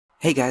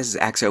Hey guys,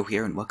 it's Axo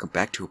here, and welcome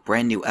back to a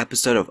brand new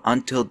episode of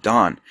Until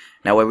Dawn.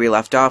 Now, where we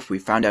left off, we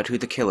found out who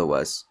the killer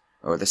was,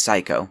 or the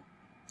psycho,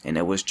 and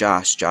it was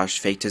Josh. Josh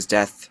faked his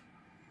death.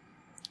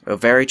 A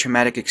very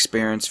traumatic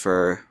experience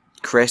for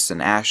Chris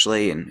and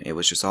Ashley, and it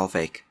was just all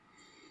fake.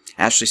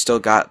 Ashley still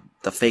got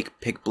the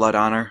fake pig blood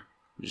on her,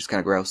 which is kind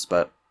of gross,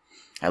 but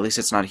at least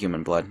it's not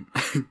human blood.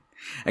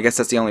 I guess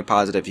that's the only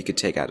positive you could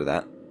take out of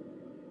that.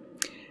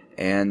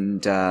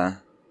 And,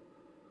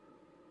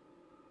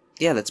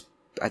 yeah,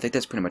 I think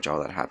that's pretty much all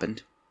that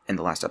happened in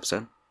the last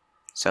episode.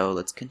 So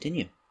let's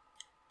continue.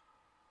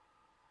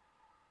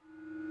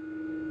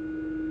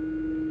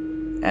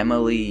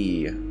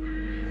 Emily,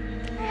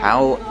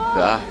 how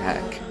the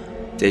heck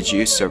did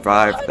you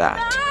survive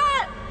that?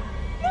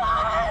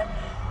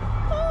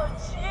 Oh,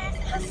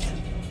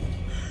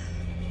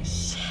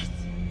 Jesus. Shit.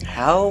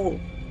 How?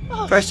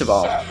 Oh, First of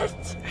all,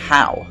 shit.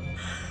 how?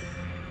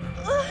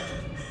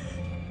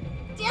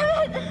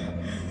 Damn it.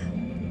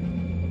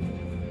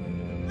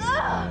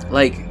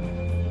 Like,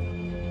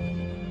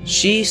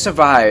 she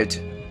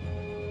survived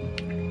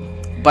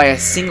by a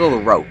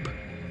single rope.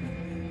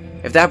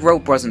 If that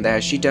rope wasn't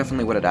there, she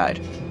definitely would have died.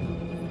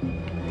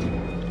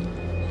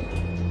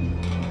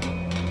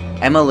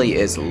 Emily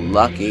is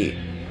lucky.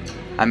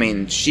 I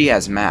mean, she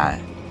has Matt.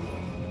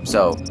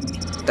 So,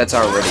 that's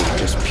already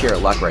just pure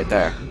luck right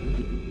there.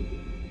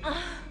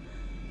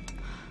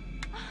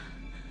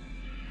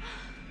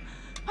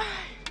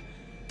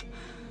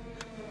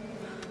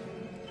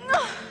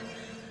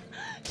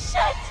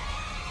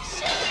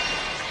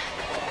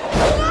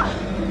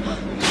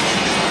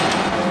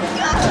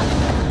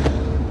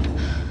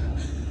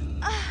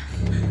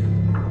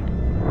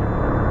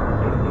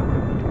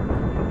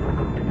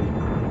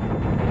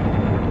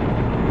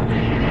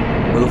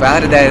 Move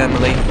out of there,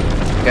 Emily.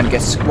 You're gonna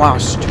get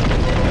squashed.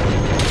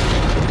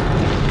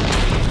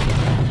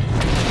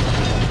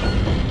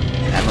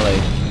 Emily.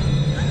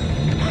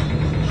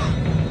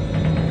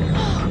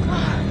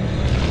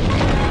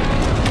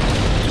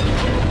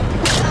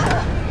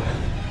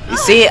 You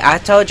see, I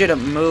told you to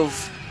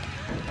move.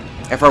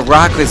 If a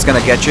rock was gonna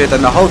get you,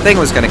 then the whole thing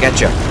was gonna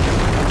get you.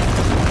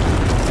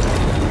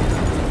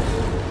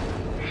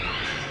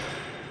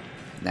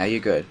 Now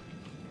you're good.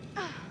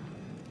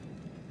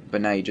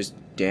 But now you just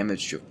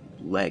damaged your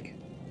leg.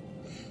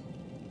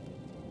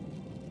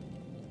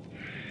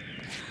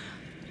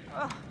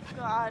 Oh,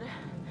 God.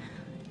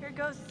 Here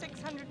goes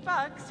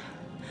 $600.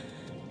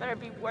 Better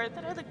be worth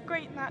it. I look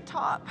great in that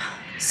top.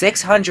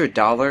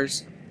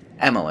 $600?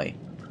 Emily.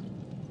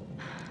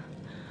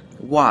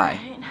 Why?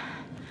 Right.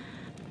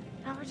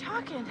 Now we're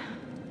talking.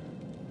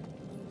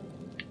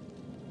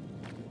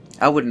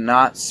 I would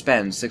not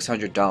spend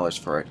 $600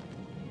 for an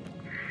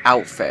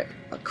outfit,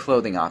 a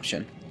clothing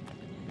option.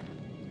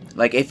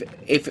 Like,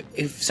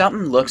 if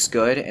something looks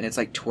good and it's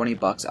like 20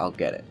 bucks, I'll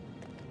get it.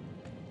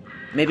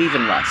 Maybe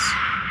even less.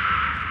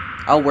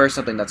 I'll wear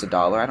something that's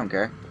 $1, I don't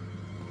care.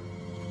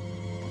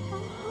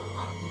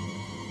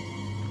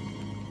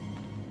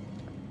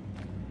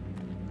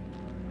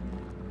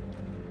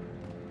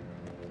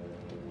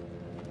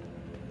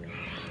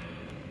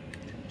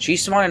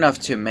 She's smart enough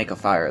to make a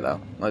fire, though.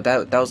 Like,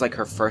 that was like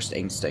her first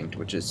instinct,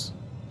 which is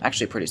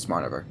actually pretty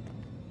smart of her.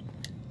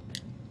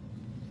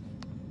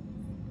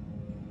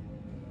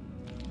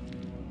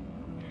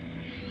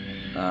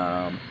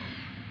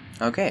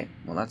 Okay,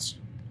 well that's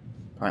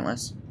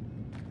pointless.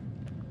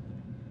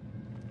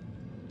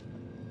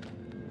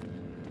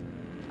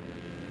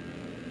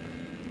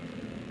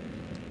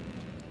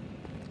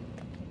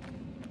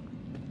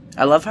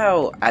 I love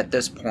how at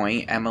this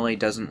point Emily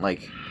doesn't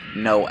like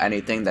know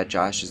anything that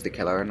Josh is the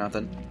killer or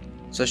nothing.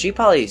 So she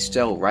probably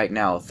still right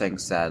now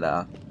thinks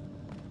that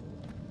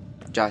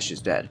Josh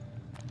is dead.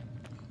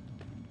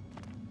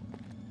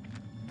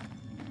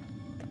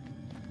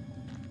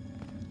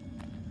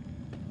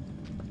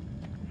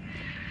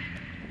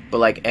 But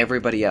like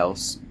everybody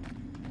else,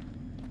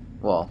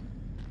 well,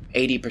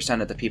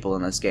 80% of the people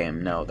in this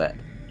game know that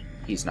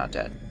he's not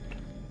dead.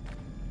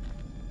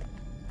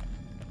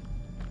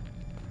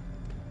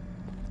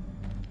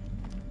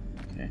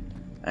 Okay.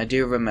 I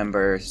do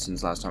remember,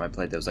 since last time I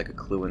played, there was like a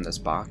clue in this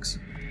box.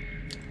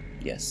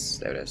 Yes,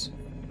 there it is.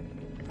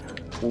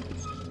 Ooh.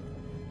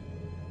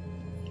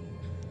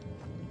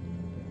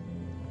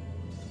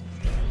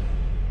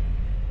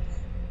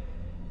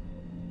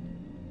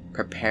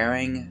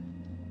 Preparing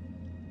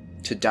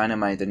to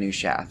dynamite the new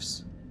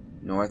shafts.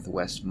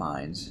 Northwest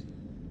Mines.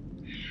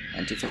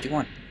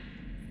 1951.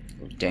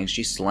 Oh, dang,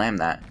 she slammed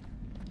that.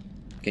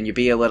 Can you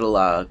be a little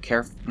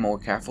more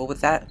careful with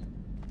that?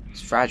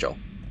 It's fragile.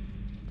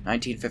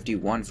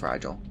 1951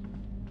 fragile.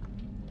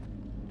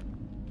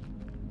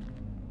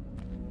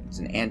 It's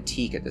an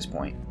antique at this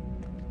point.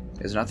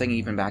 There's nothing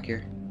even back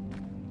here?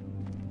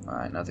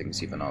 Alright,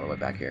 nothing's even all the way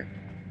back here.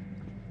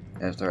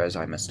 If there is,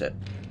 I missed it.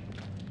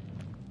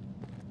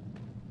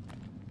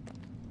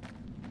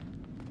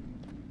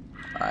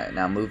 Alright,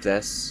 now move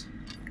this.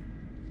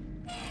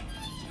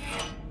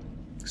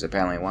 Because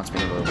apparently it wants me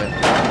to move it.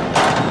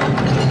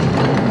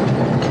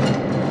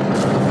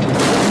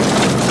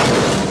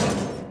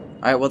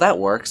 Alright, well that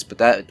works, but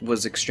that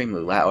was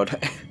extremely loud.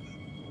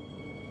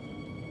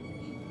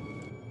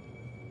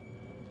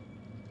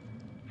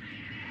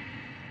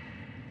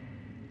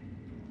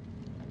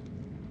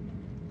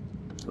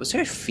 Was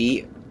her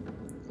feet,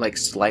 like,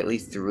 slightly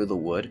through the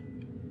wood?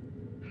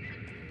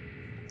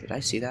 Did I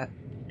see that?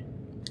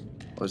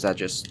 Or was that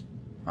just...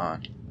 I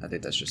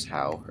think that's just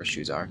how her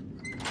shoes are.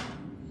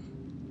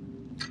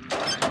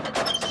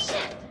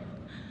 Shit!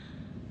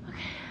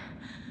 Okay,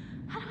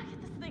 how do I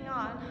get this thing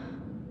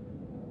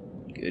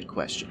on? Good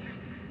question.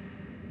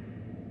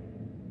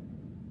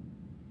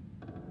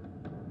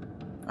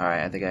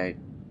 Alright, I think I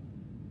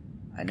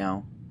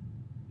know.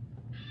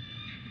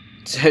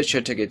 It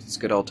should take its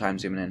good old time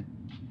zooming in.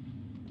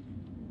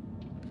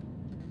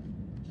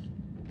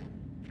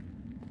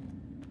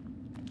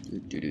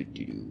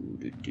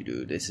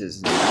 This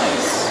is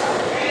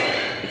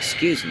nice.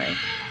 Excuse me.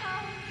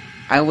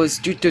 I was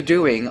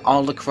doing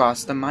all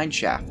across the mine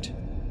shaft.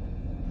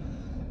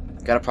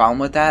 Got a problem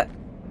with that?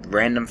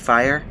 Random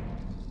fire?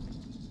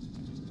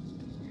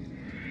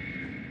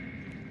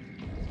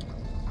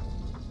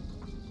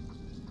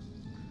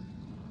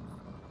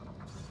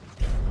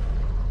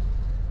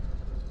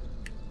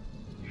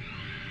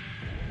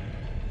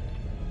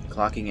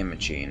 Clocking in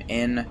machine.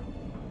 In,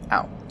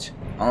 out.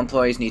 All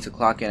employees need to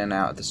clock in and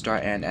out at the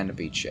start and end of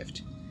each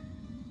shift.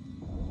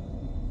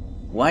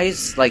 Why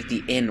is, like,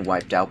 the in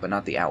wiped out, but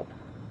not the out?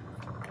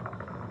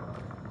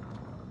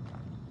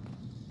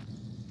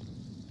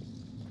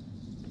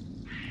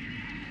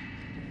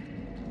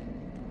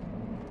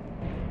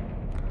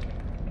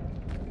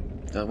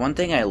 The one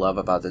thing I love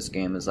about this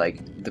game is,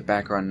 like, the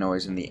background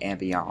noise and the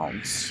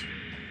ambiance.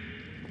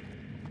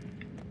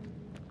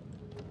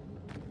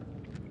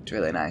 It's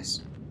really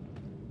nice.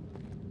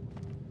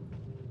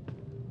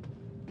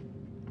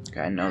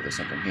 Okay, I know there's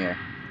something here.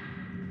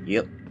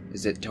 Yep.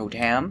 Is it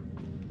Totem?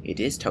 It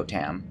is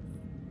Totem.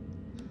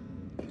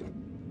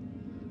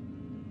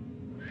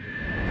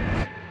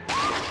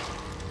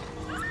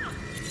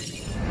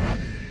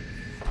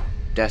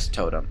 Death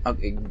Totem.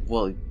 Okay,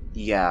 well,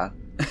 yeah.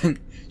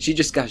 She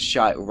just got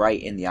shot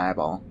right in the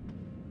eyeball.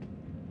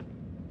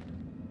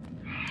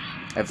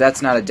 If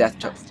that's not a death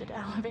totem... Busted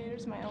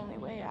elevator's my only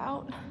way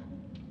out.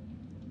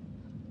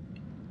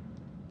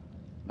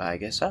 I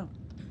guess so.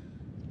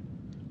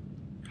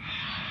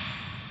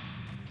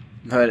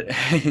 But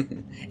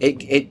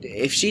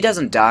if she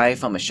doesn't die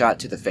from a shot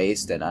to the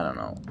face, then I don't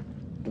know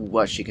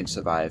what she can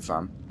survive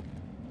from.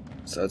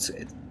 So it's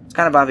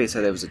kind of obvious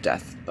that it was a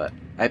death, but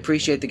I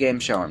appreciate the game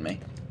showing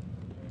me.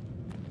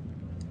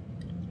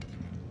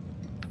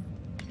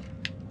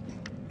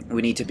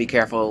 We need to be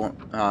careful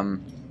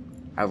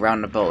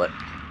around the bullet.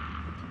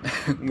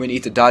 We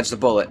need to dodge the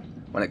bullet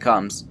when it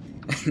comes.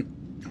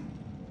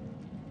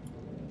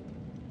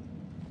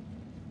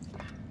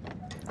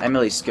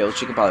 Emily's skilled,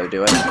 she can probably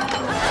do it.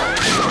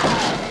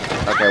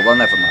 Okay, well,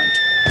 never mind.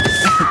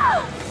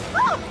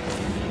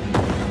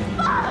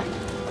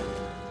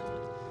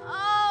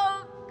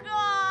 Oh,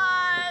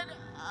 God!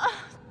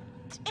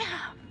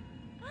 Damn.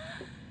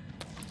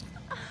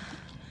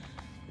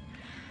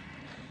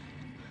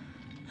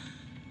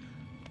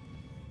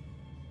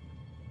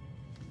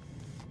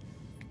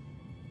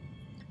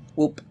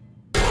 Whoop.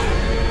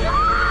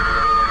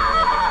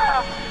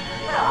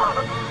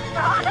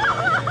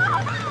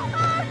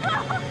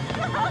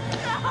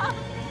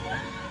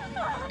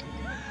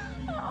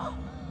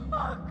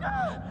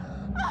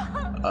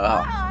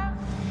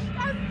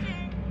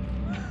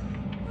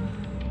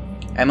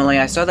 Emily,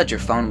 I saw that your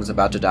phone was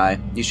about to die.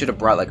 You should have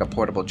brought like a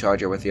portable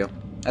charger with you.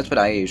 That's what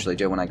I usually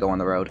do when I go on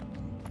the road.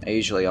 I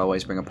usually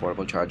always bring a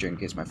portable charger in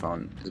case my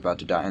phone is about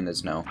to die and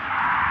there's no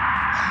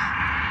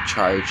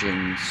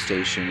charging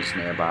stations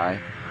nearby.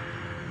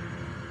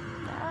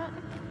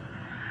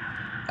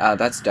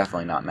 That's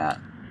definitely not Matt.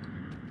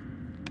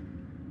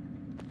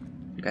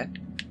 Okay.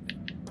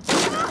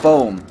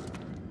 Boom!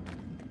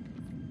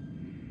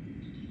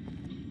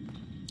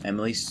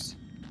 Emily's...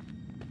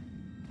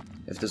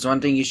 If there's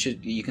one thing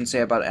you can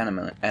say about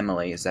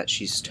Emily is that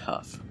she's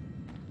tough.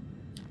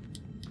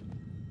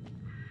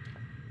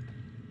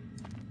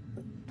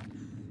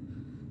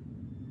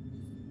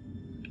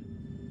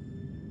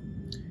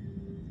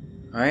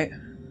 Alright.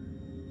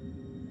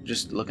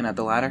 Just looking at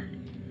the ladder?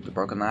 The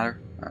broken ladder?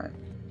 Alright.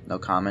 No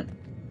comment.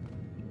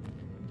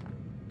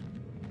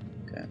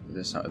 Okay,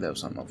 there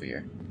was something over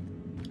here.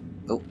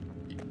 Oh.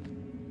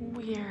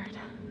 Weird.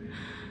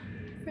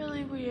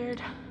 Really weird.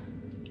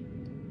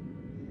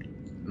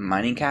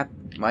 Mining cap?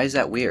 Why is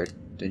that weird?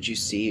 Didn't you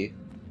see?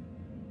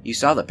 You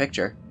saw the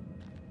picture.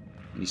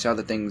 You saw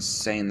the things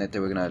saying that they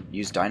were gonna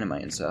use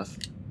dynamite and stuff.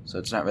 So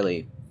it's not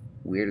really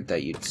weird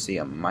that you'd see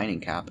a mining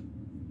cap.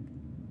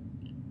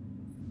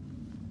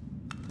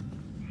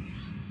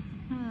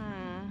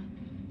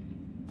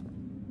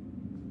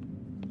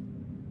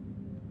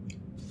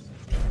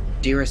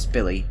 Dearest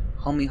Billy,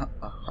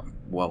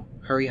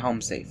 hurry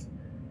home safe.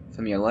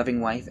 From your loving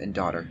wife and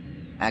daughter,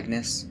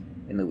 Agnes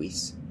and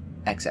Louise.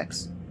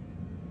 XX.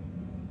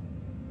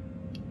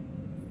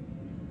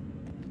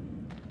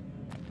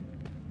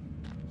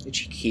 Did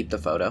she keep the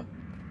photo?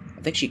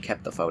 I think she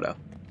kept the photo.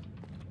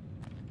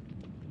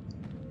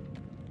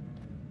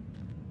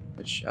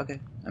 Which,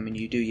 okay. I mean,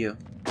 you do you.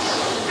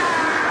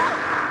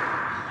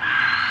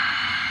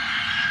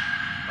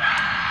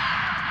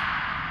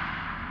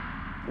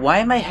 Why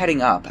am I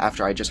heading up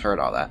after I just heard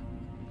all that?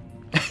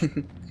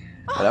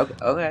 But okay,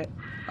 okay.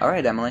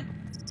 Alright, Emily.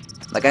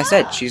 Like I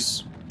said,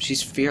 she's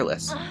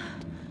fearless.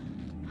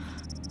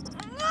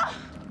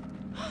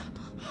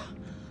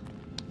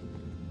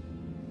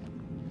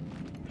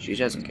 She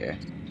doesn't care.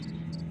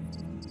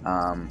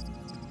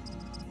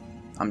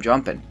 I'm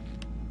jumping.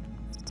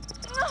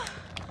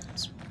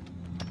 Let's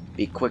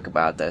be quick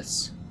about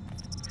this.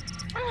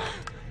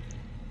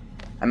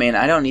 I mean,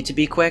 I don't need to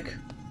be quick,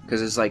 because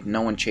there's like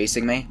no one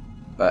chasing me,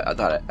 but I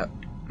thought I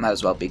might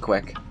as well be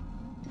quick.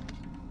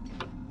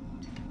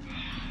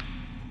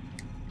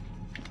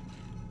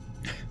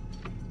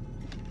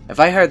 If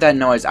I heard that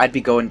noise, I'd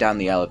be going down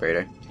the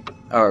elevator,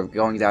 or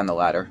going down the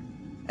ladder,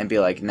 and be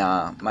like,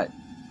 nah,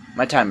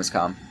 my time has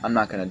come. I'm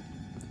not gonna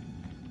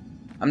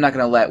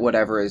let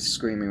whatever is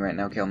screaming right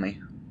now kill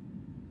me.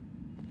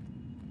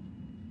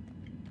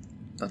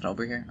 Nothing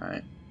over here?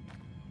 Alright.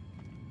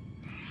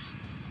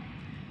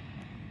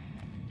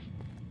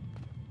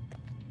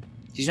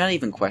 She's not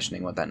even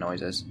questioning what that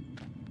noise is.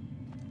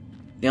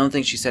 The only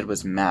thing she said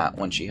was Matt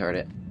when she heard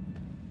it.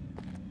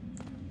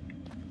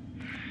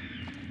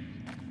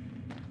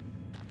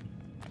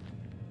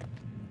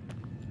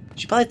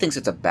 She probably thinks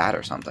it's a bat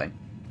or something.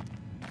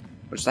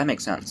 Which, that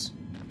makes sense.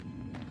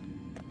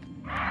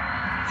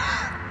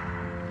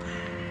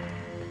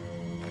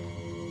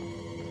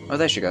 Oh,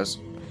 there she goes.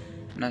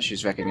 Now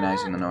she's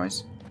recognizing the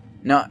noise.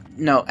 No,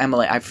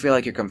 Emily, I feel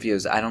like you're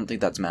confused. I don't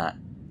think that's Matt.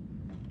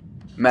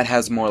 Matt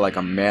has more like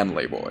a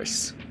manly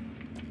voice.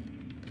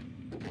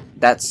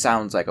 That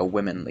sounds like a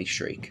womanly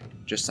shriek.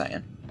 Just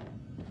saying.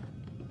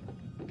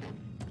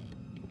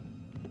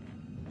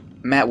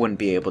 Matt wouldn't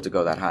be able to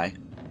go that high.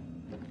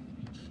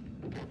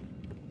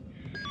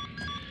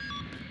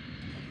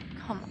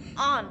 Come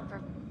on,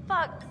 for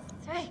fuck's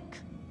sake.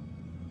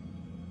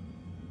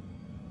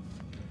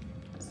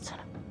 Son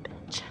of a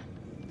bitch.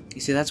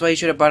 You see, that's why you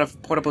should have brought a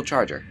portable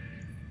charger.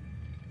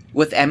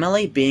 With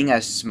Emily being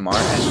as smart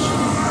as she...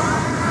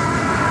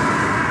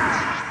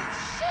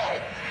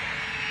 Shit.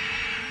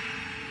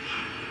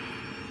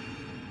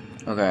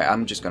 Okay,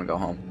 I'm just gonna go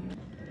home.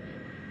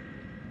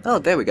 Oh,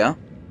 there we go.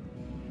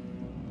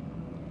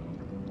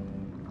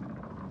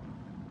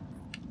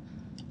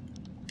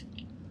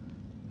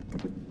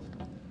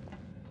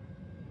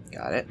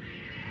 Got it.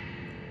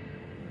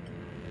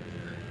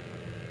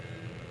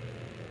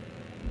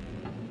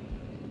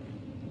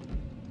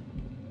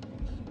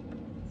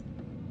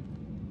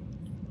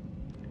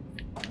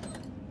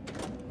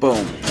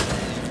 Boom.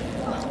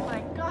 Oh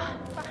my god,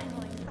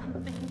 finally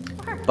something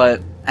worked.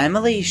 But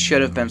Emily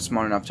should have been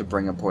smart enough to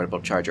bring a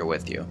portable charger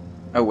with you.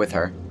 Or with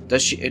her.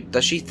 Does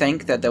she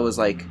think that there was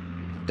like...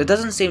 There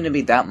doesn't seem to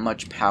be that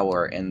much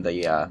power in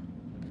the,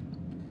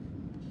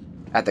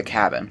 at the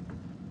cabin.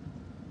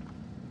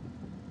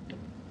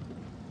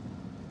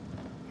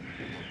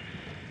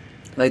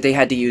 Like, they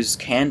had to use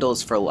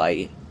candles for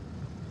light.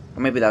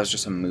 Or maybe that was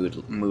just a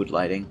mood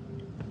lighting.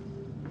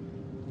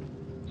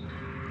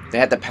 They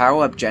had to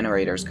power up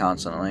generators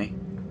constantly.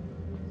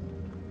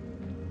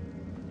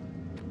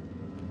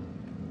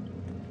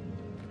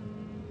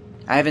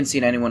 I haven't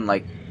seen anyone,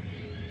 like...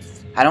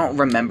 I don't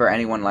remember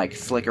anyone, like,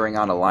 flickering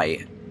on a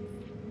light.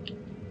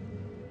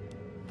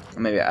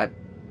 Or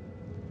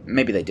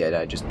maybe they did,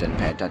 I just didn't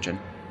pay attention.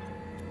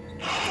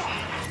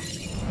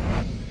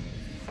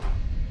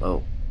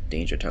 Whoa.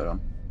 Danger totem.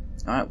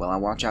 Alright, well, I'll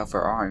watch out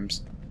for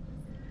arms.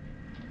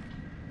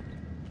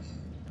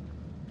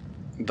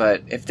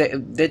 But if there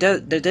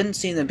didn't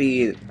seem to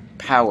be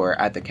power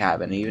at the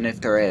cabin. Even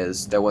if there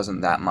is, there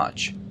wasn't that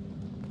much.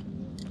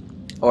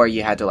 Or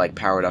you had to, like,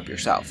 power it up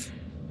yourself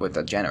with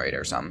a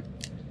generator or something.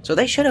 So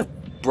they should have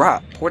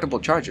brought portable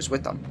chargers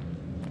with them.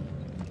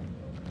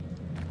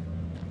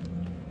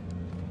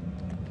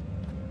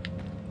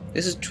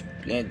 This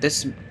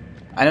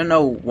I don't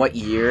know what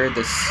year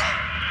this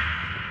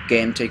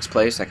game takes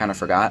place. I kind of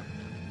forgot.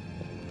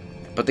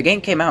 But the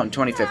game came out in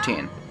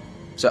 2015.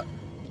 So,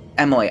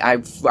 Emily, I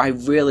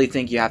really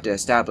think you have to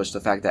establish the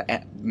fact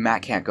that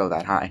Matt can't go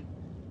that high.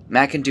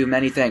 Matt can do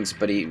many things,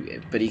 but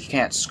he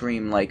can't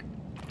scream like,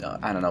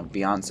 I don't know,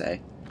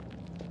 Beyonce.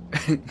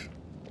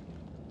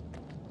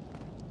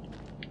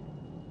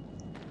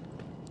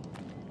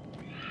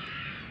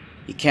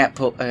 He can't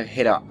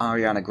hit a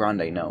Ariana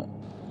Grande note.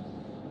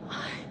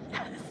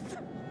 Yes.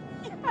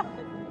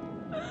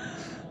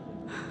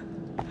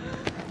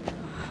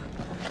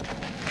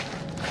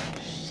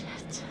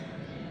 Yes. Shit.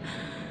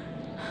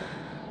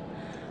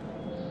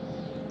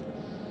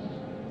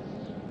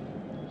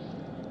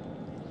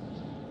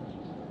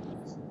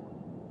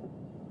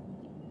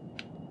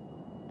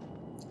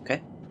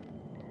 Okay.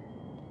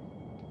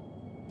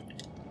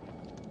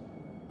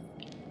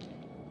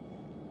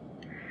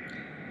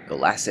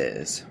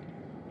 Glasses.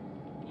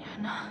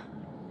 Hannah.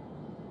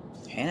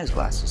 Hannah's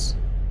glasses.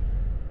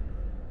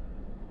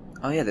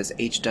 Oh yeah, there's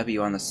HW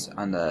on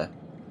the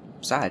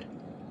side.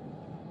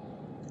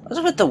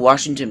 What's with the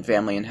Washington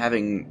family and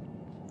having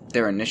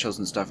their initials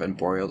and stuff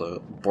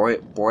embroiled?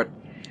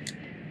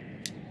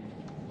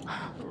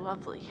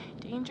 Lovely.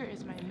 Danger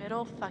is my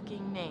middle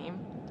fucking name.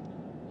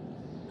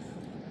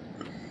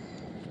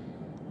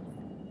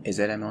 Is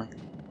it, Emily?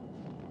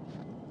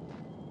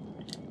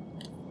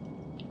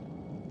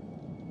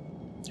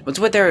 What's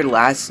with their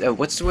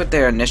what's with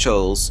their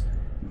initials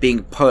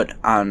being put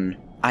on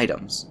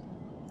items?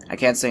 I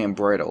can't say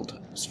embroidered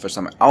for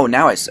some. Oh,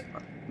 now I say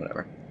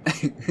whatever.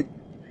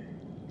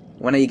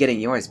 When are you getting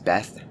yours,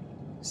 Beth?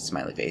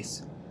 Smiley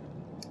face.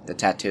 The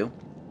tattoo?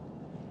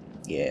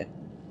 Yeah.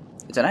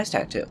 It's a nice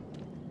tattoo.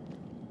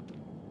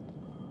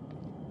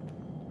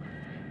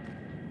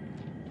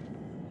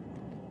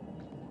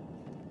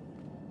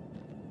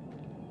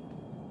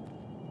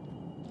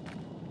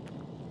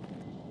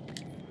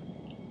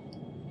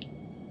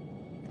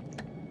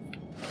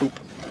 Oop.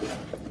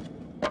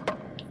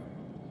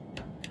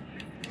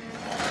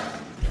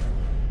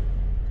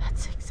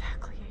 That's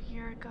exactly a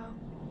year ago.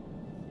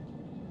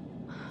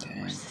 Dang.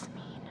 What does this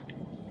mean?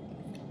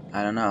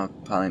 I don't know.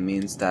 It probably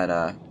means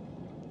that,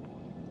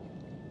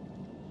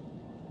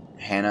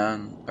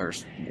 Hannah, or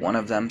one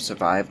of them,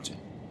 survived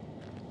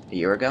a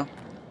year ago.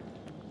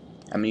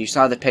 I mean, you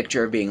saw the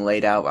picture being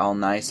laid out all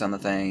nice on the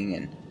thing,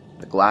 and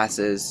the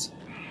glasses.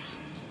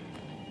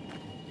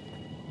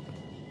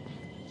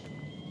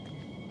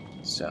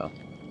 So,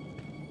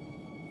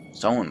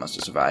 someone must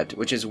have survived,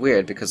 which is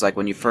weird because, like,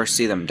 when you first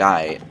see them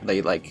die,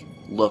 they, like,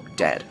 look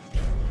dead.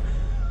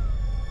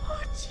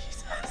 Oh,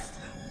 Jesus.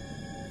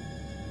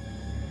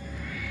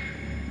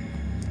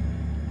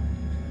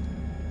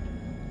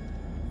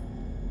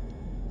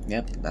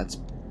 Yep, that's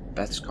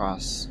Beth's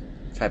Cross,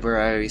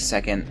 February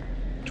 2nd,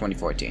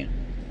 2014.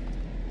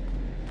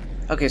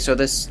 Okay, so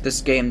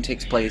this game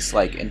takes place,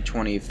 like, in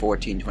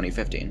 2014,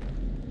 2015.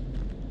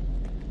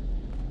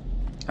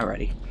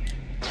 Alrighty.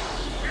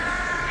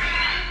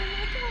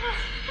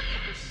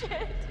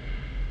 Shit.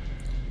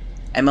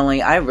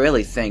 Emily, I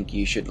really think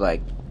you should,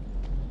 like,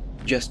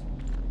 just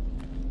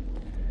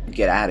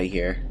get out of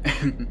here.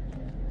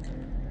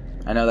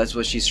 I know that's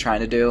what she's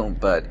trying to do,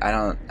 but I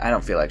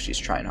don't feel like she's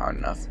trying hard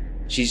enough.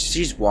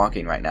 She's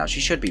walking right now. She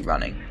should be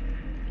running.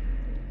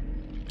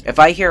 If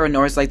I hear a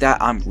noise like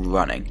that, I'm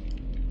running.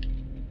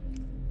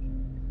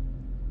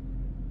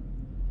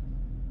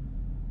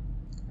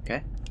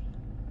 Okay.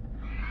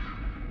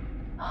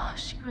 Oh,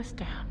 she was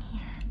down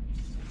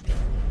here.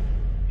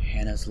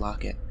 Hannah's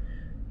locket.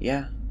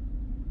 Yeah.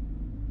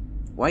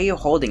 Why are you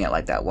holding it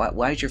like that?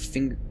 Why is your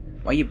finger?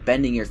 Why are you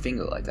bending your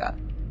finger like that?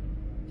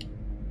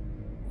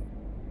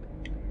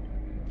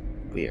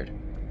 Weird.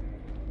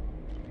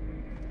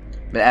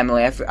 But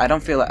Emily, I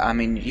don't feel like, I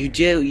mean, you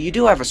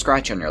do have a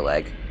scratch on your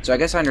leg, so I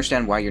guess I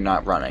understand why you're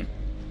not running.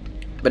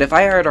 But if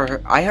I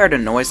heard a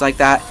noise like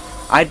that,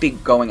 I'd be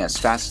going as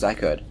fast as I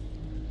could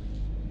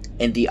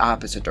in the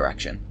opposite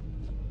direction.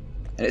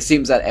 And it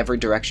seems that every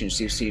direction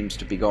seems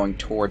to be going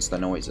towards the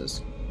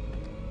noises.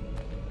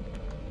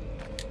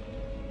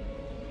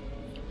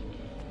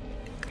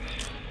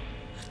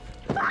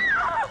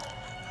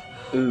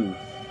 Ooh.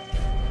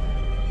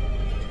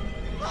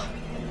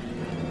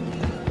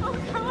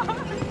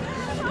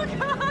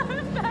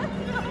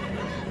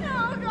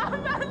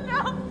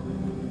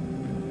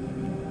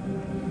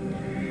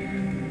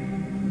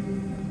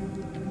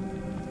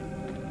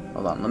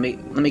 Hold on, let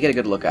me get a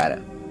good look at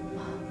it.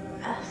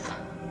 Beth.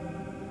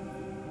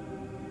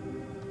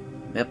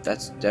 Yep,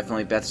 that's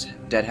definitely Beth's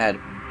dead head.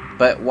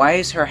 But why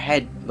is her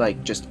head,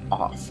 like, just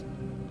off?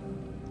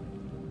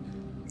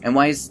 And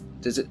why is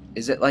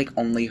it like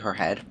only her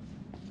head?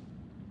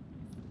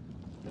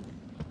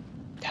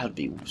 That would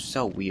be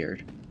so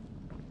weird.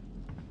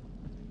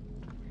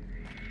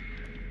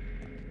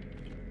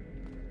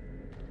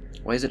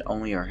 Why is it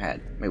only her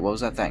head? Wait, what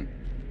was that thing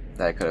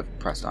that I could have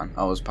pressed on?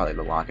 Oh, it was probably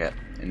the locket,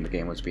 and the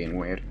game was being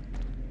weird.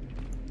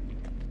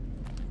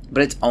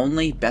 But it's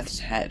only Beth's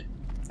head.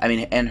 I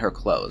mean, and her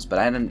clothes, but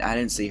I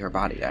didn't see her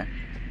body there.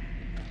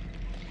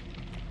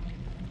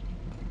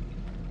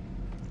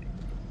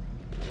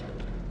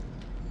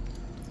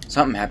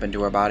 Something happened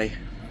to her body.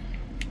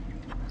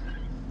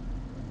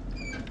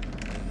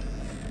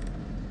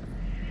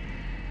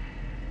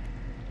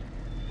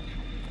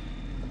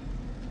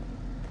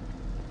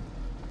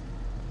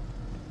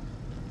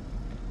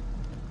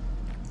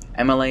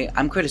 Emily,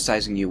 I'm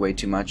criticizing you way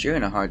too much. You're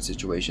in a hard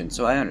situation,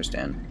 so I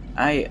understand.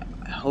 I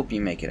hope you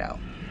make it out.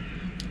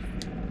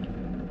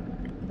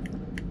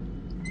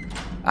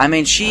 I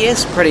mean, she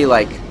is pretty,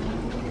 like,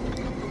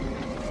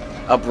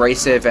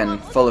 abrasive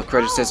and full of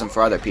criticism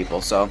for other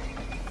people, so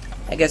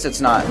I guess it's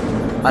not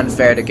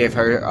unfair to give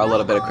her a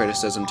little bit of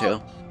criticism,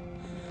 too.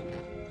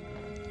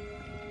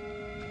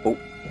 Oh.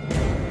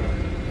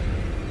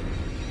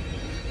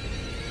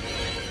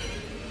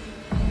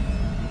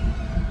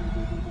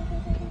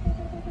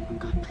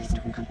 God, please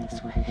don't come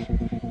this way.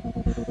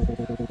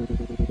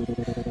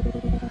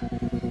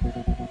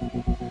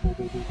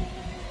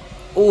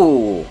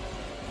 Ooh.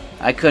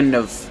 I couldn't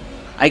have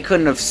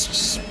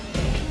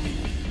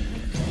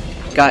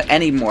got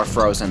any more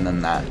frozen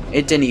than that.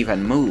 It didn't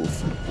even move.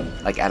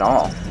 Like, at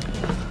all.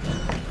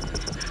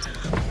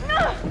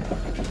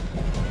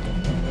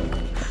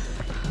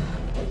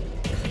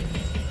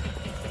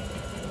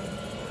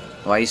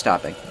 Why are you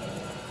stopping?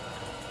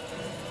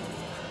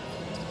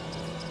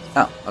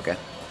 Oh, okay.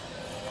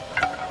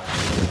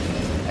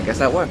 I guess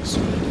that works.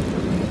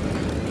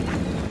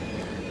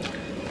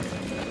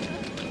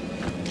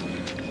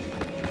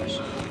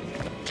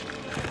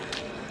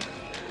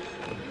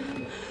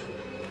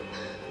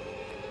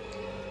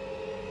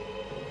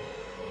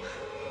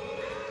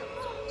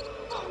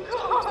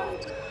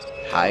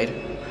 Hide,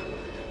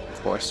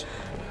 of course.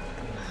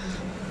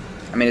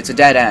 I mean, it's a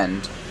dead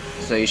end,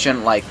 so you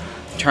shouldn't, like,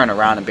 turn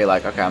around and be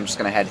like, okay, I'm just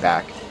gonna head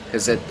back,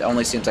 because it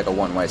only seems like a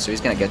one-way, so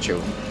he's gonna get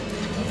you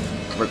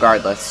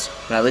regardless.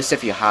 But at least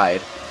if you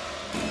hide.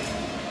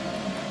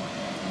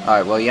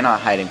 Alright, well, you're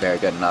not hiding very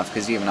good enough,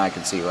 because even I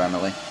can see you,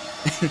 Emily.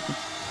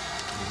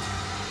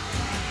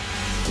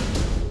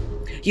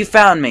 You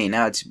found me!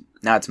 Now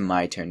it's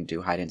my turn to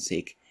do hide and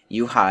seek.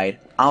 You hide,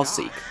 I'll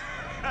seek.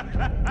 No.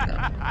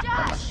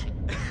 Josh!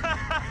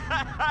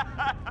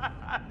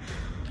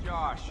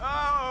 Josh.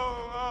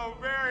 Oh,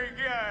 very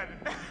good.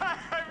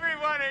 Every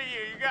one of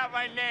you got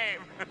my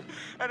name.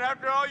 And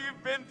after all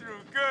you've been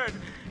through, good.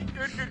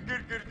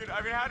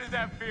 I mean, how does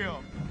that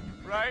feel?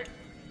 Right?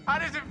 How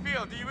does it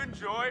feel? Do you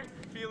enjoy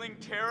feeling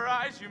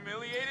terrorized,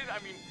 humiliated? I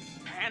mean,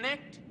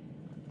 panicked?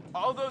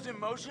 All those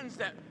emotions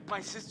that my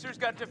sisters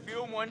got to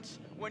feel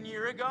 1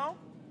 year ago?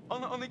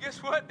 Only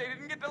guess what? They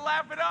didn't get to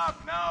laugh it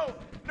off. No,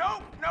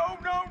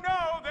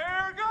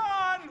 they're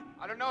gone.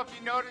 I don't know if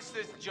you noticed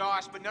this,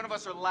 Josh, but none of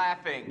us are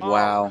laughing.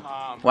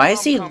 Wow. Why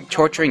is he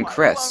torturing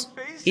Chris?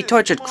 He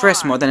tortured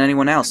Chris more than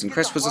anyone else, and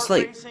Chris was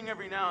asleep.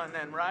 Every now and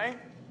then, right?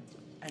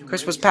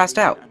 Chris was passed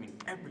out. I mean,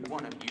 every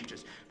one of you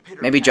just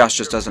Maybe Josh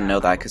just doesn't know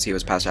that because he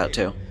was passed out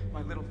too.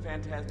 My little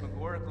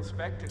phantasmagorical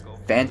spectacle.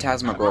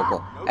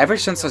 Phantasmagorical. Ever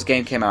since this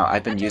game came out,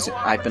 I've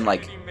been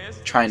like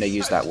trying to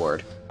use that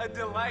word. A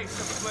delight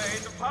to play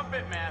the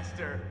puppet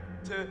master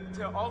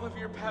to all of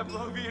your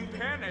Pavlovian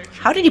panic.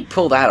 How did he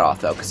pull that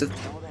off though? Because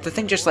the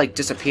thing just like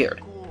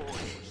disappeared.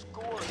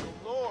 Score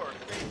galore,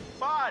 fake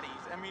bodies.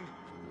 I mean,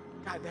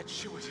 God, that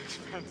shit was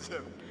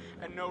expensive.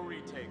 And no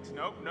retakes.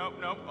 Nope.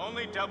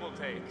 Only double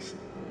takes.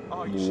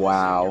 Oh, you should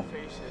Wow. see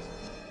your faces.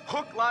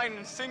 Hook, line,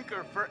 and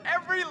sinker for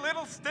every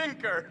little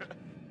stinker.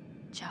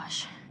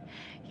 Josh,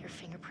 your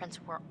fingerprints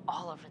were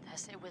all over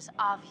this. It was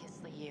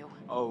obviously you.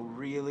 Oh,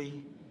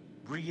 really?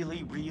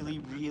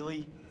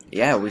 Really?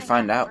 Yeah, we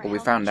found out. We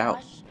found out.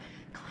 Josh.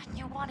 God,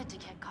 you wanted to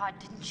get caught,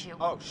 didn't you?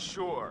 Oh,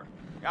 sure.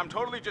 I'm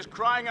totally just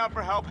crying out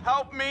for help.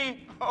 Help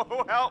me!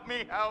 Oh, help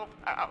me, help.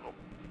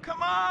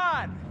 Come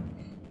on!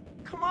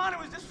 It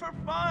was just for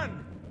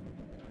fun.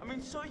 I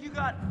mean, so you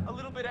got a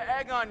little bit of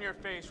egg on your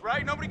face,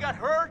 right? Nobody got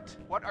hurt?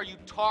 What are you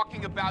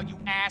talking about, you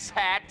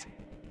asshat?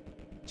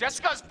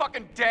 Jessica's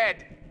fucking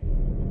dead.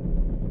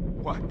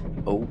 What?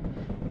 Oh.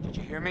 Did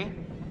you hear me?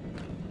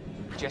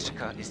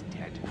 Jessica is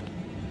dead.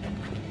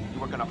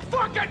 You are gonna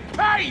fucking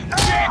pay, you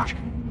dick!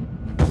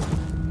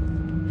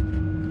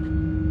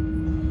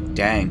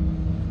 Dang.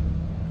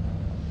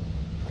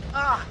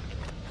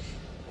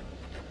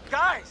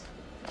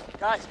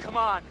 Guys, come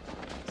on.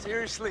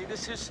 Seriously,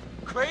 this is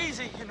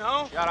crazy, you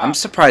know? Shut up. I'm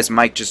surprised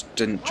Mike just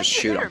didn't just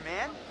shoot him.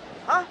 man?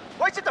 Huh?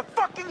 Why'd you have to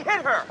fucking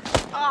hit her?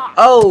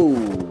 Oh.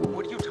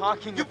 What are you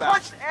talking You about?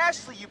 punched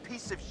Ashley, you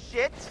piece of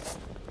shit!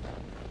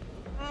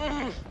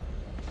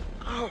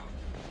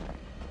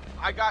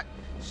 I got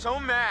so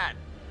mad.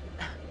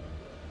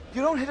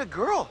 You don't hit a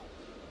girl.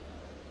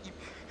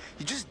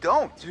 You just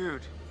don't.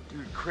 Dude,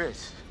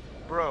 Chris.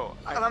 Bro,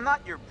 And I'm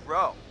not your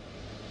bro.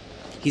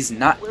 He's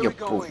not Where are your we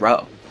going?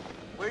 bro.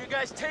 Where are you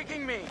guys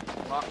taking me?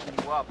 Locking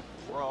you up,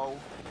 bro.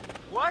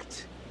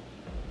 What?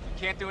 You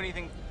can't do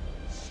anything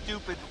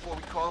stupid before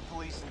we call the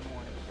police in the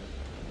morning.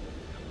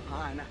 Come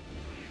on.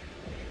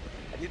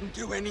 I didn't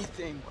do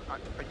anything. Are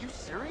you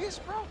serious,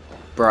 bro?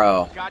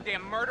 Bro.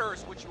 Goddamn murderer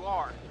is what you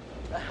are.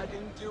 I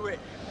didn't do it.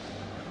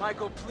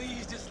 Michael,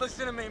 please, just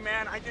listen to me,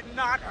 man. I did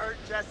not hurt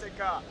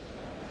Jessica.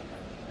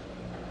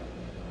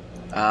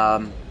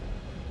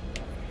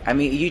 I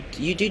mean,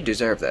 you did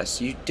deserve this.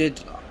 You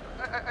did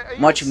Are you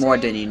much more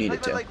insane? than you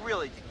needed to. Like,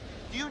 really?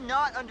 Do you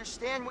not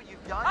understand what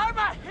you've done? I'm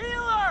a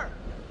healer,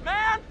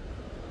 man.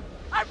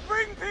 I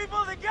bring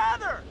people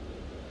together.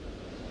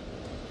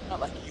 Not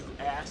like you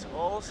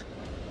assholes.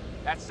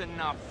 That's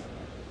enough.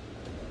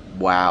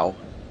 Wow.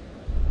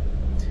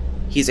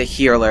 He's a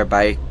healer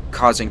by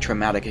causing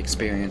traumatic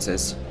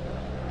experiences.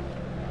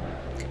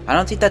 I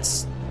don't think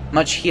that's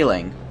much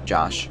healing,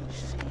 Josh.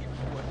 See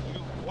what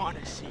you want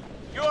to see.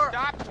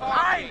 Stop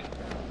talking!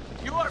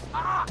 You are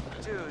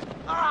dude.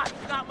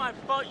 It's not my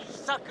fault. You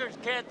suckers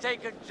can't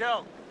take a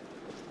joke.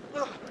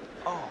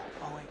 Oh,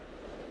 wait.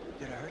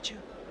 Did I hurt you?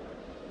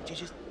 Did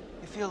you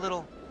feel a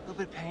little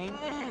bit of pain?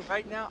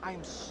 Right now, I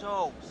am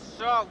so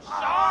sorry.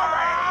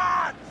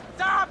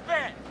 Stop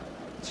it!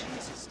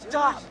 Jesus, dude.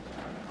 Stop!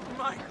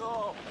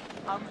 Michael,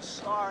 I'm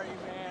sorry,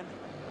 man.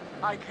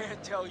 I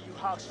can't tell you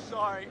how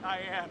sorry I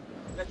am.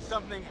 that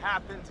something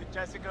happened to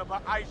Jessica,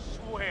 but I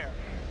swear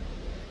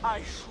to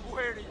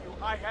you,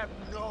 I have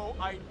no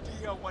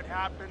idea what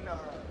happened to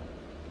her.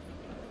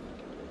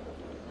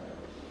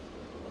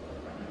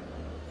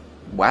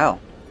 Wow.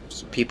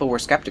 So people were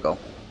skeptical.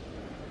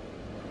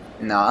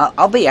 No,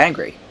 I'll be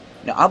angry.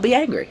 No, I'll be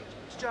angry.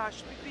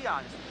 Josh, be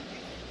honest.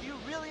 Do you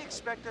really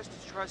expect us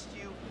to trust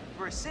you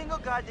for a single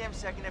goddamn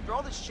second after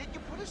all the shit you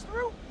put us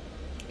through?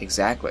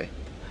 Exactly.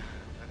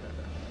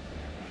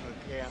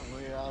 Can't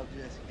we all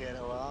just get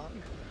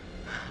along?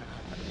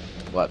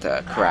 What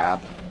a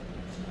crab.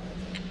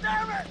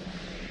 Damn it!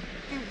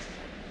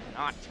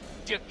 Not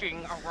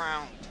dicking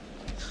around.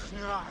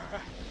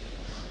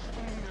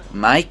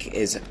 Mike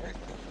is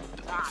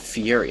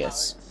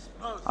furious.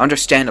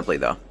 Understandably,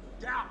 though.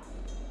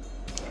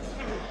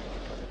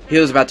 He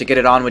was about to get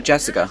it on with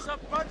Jessica.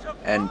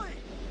 And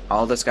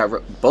all this got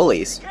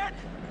bullies. Can't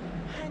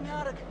hang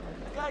out a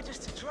guy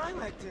just to try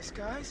like this,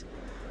 guys.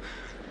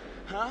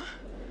 Huh?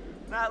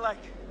 Not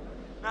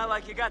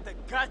like you got the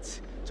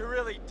guts to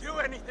really do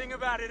anything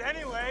about it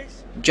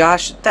anyways.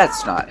 Josh,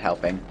 that's not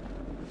helping.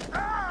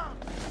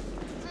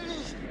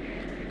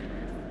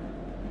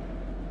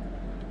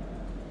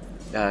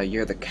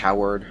 You're the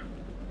coward.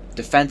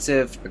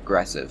 Defensive,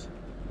 aggressive.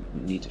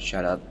 You need to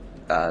shut up.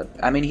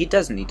 I mean, he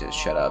doesn't need to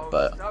shut up,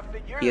 but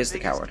he is the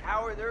coward.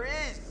 Coward there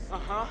is.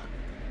 Uh-huh.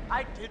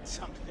 I did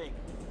something.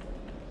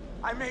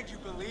 I made you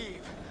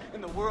believe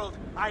in the world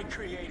I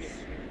created.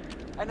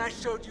 And I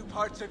showed you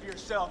parts of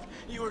yourself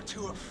you were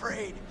too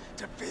afraid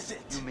to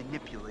visit. You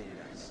manipulated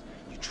us.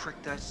 You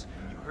tricked us.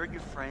 You hurt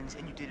your friends,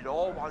 and you did it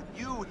all while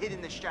you hid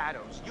in the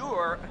shadows.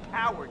 You're a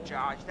coward,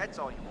 Josh. That's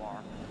all you are.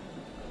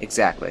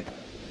 Exactly.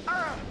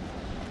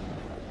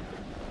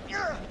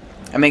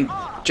 I mean,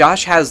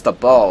 Josh has the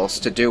balls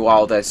to do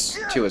all this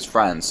to his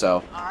friends,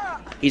 so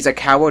he's a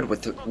coward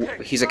with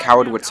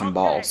some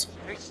balls.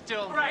 Stay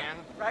still, Right, man.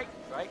 right.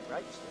 Okay,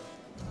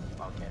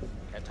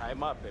 can't tie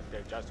him up if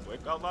they just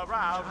wiggle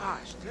around.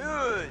 Gosh,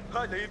 dude.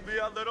 I need me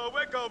a little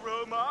wiggle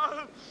room,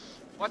 huh?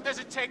 What does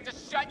it take to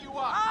shut you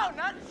up? Oh,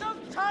 not so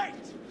tight,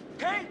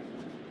 okay?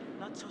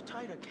 Not so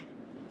tight, okay?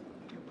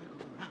 Can't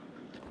wiggle around.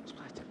 Those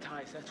plastic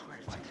ties, that's where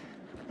it's...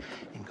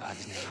 In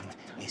God's name,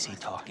 is he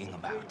talking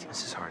about?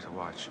 This is hard to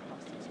watch.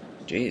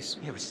 Jeez.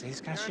 You ever say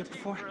this kind of shit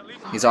before?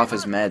 He's off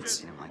his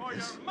meds. Or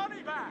your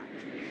money back.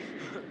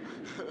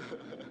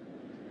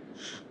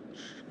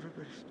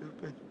 Everybody's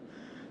stupid.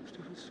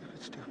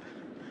 Stupid.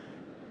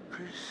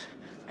 Chris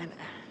and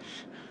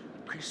Ash.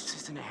 Chris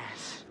is an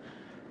ass.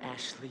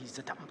 Ashley's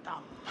a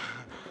dum-dum.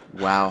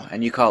 Wow,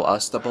 and you call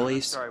us the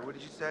bullies? Sorry, what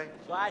did you say?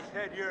 So I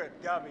said you're a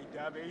dummy.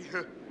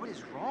 What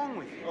is wrong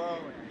with you? Oh,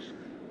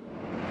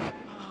 Ashley.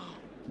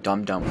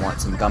 Dum Dum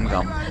wants some gum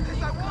gum. I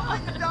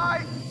want to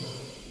die!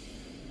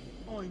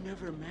 Oh, I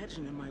never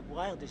imagined in my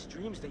wildest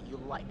dreams that you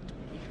liked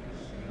me.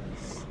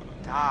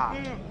 Stop.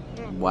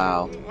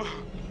 Wow.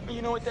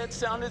 You know what that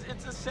sound is?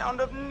 It's the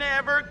sound of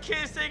never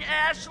kissing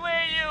Ashley,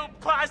 you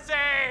pussy!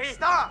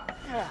 Stop!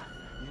 Yeah,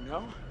 you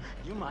know,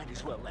 you might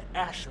as well let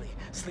Ashley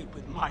sleep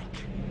with Mike.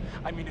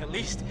 I mean, at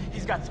least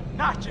he's got some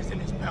notches in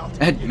his belt.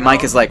 And you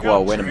Mike know? is like, whoa,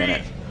 You'll wait a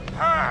minute. treat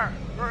her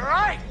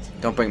right!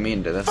 Don't bring me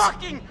into this.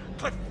 Fucking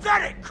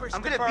pathetic,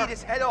 Christopher! I'm gonna beat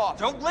his head off.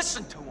 Don't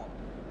listen to him.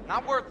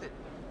 Not worth it.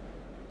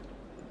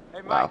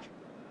 Hey, Wow.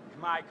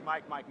 Mike.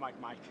 Mike,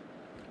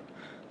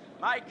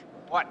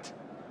 What?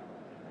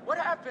 what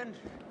happened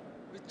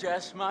with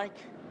Jess, Mike?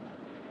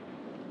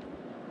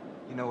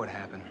 You know what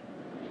happened.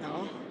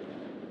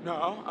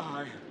 No,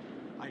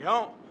 I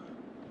don't.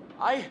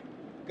 I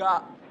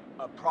got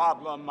a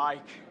problem,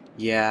 Mike.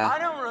 Yeah. I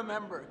don't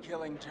remember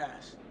killing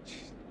Jess.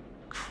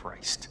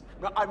 Christ.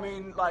 No, I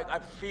mean, like, I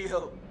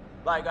feel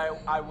like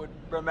I would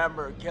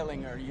remember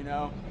killing her, you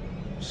know?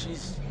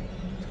 She's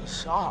so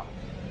soft.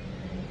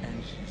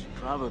 And she's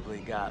probably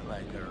got,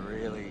 like, a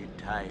really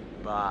tight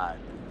bod.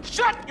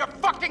 Shut your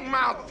fucking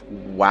mouth!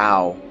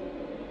 Wow.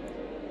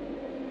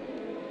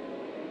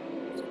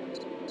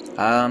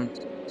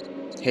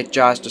 Hit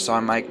Josh,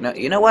 disarm Mike. No,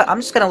 you know what? I'm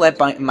just gonna let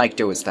Mike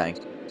do his thing.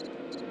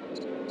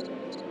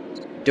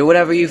 Do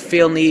whatever you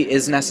feel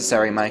is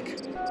necessary, Mike.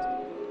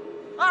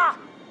 Ah!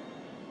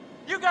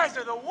 You guys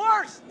are the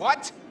worst!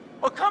 What?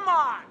 Well, come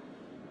on!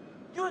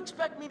 You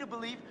expect me to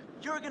believe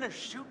you're gonna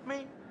shoot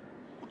me?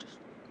 Well, just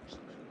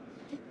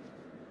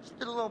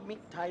a little meat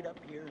tied up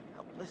here and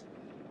helpless.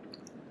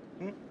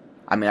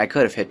 I mean, I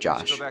could have hit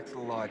Let's Josh. go back to the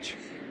lodge.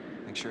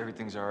 Make sure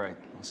everything's all right.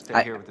 I'll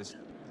stay here with this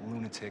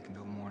lunatic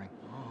until the morning.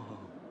 Oh,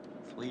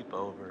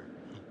 sleepover.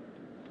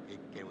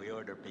 Can we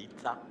order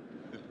pizza?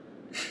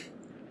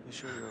 You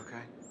sure you're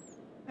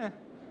okay?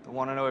 Don't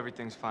want to know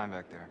everything's fine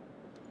back there.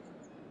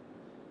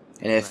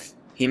 And if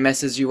he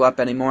messes you up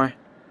anymore,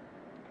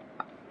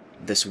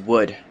 this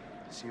would See you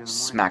in the morning.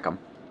 smack him.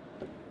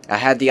 I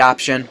had the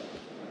option,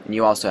 and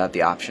you also have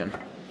the option.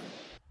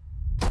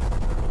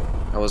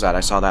 What was that? I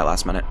saw that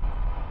last minute.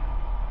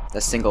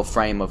 The single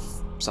frame of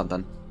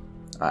something.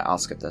 Alright, I'll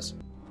skip this.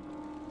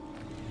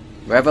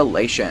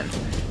 Revelation.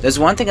 There's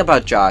one thing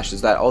about Josh,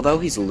 is that although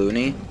he's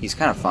loony, he's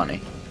kind of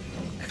funny.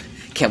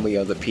 Can we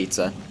order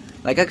pizza?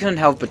 Like, I couldn't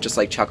help but just,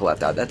 like, chuckle at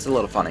that. That's a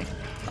little funny.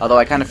 Although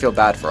I kind of feel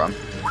bad for him.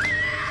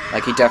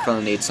 Like, he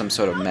definitely needs some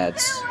sort of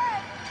meds.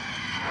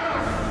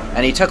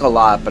 And he took a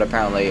lot, but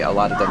apparently a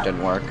lot of them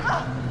didn't work.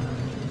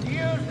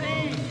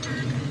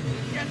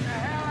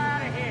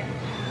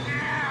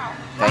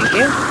 Thank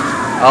you.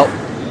 Oh.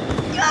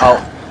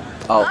 Oh.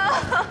 Oh.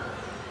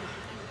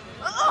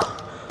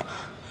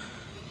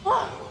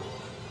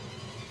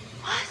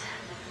 What?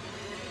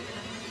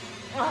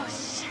 Oh,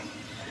 shit.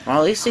 Well,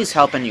 at least he's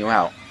helping you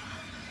out.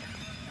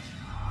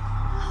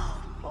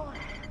 Oh, boy.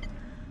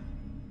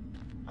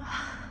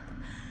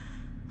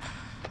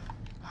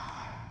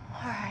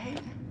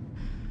 Alright.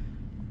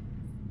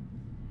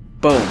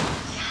 Boom.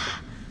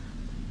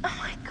 Oh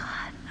my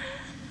god.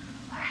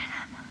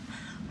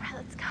 Alright,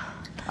 let's go.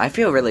 I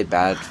feel really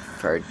bad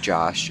for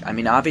Josh. I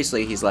mean,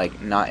 obviously he's,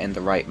 like, not in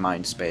the right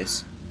mind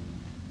space.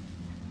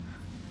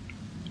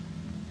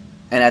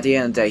 And at the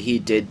end of the day, he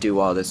did do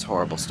all this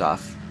horrible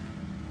stuff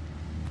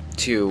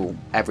to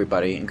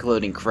everybody,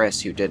 including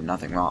Chris, who did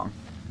nothing wrong.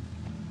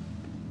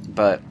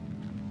 But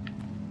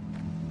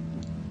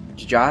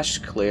Josh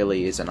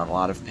clearly is in a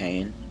lot of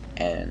pain,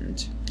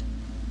 and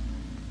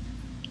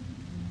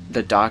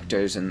the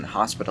doctors and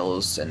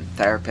hospitals and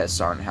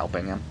therapists aren't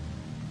helping him.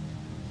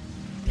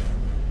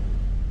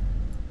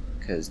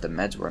 Because the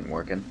meds weren't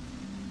working.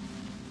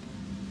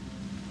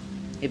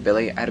 Hey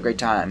Billy, I had a great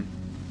time.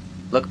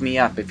 Look me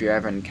up if you're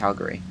ever in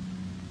Calgary.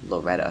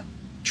 Loretta.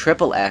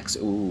 Triple X,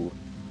 ooh.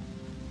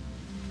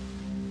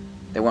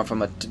 They went from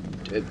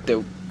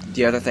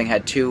the other thing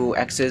had 2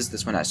 X's,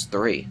 this one has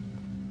 3.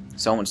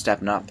 Someone's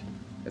stepping up.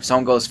 If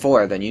someone goes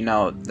 4, then you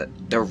know that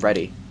they're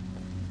ready.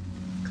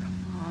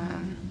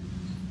 Come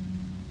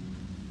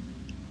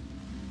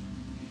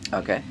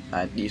on. Okay,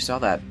 you saw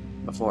that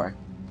before.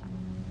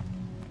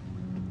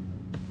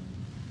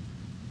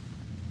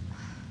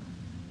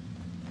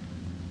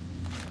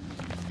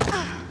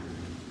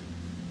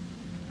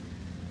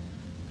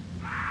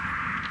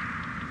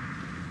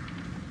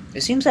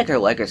 It seems like her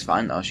leg is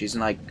fine though. She's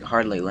like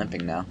hardly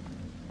limping now.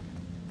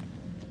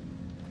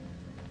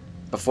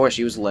 Before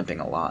she was limping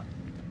a lot.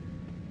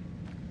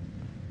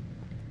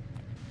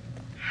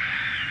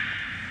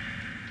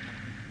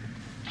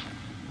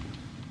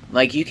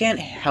 Like, you can't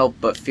help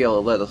but feel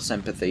a little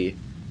sympathy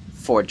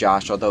for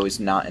Josh, although he's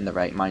not in the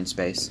right mind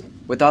space.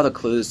 With all the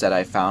clues that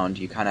I found,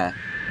 you kinda...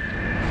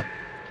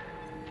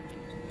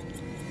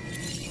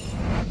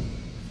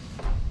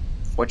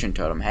 Fortune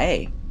totem,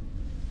 hey!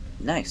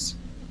 Nice.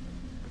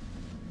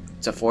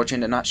 It's a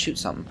fortune to not shoot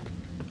something.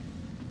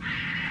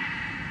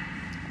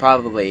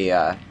 Probably,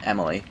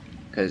 Emily.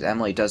 Because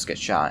Emily does get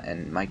shot,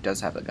 and Mike does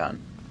have a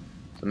gun.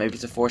 So maybe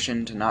it's a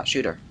fortune to not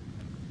shoot her.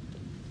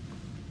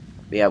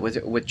 But yeah,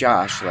 with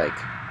Josh, like,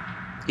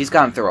 he's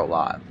gone through a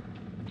lot.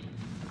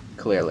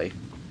 Clearly.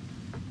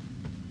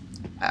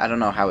 I don't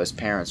know how his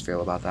parents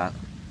feel about that.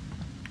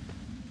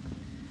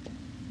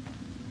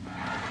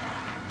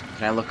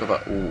 Can I look over?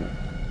 Ooh.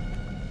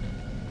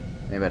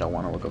 Maybe I don't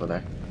want to look over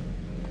there.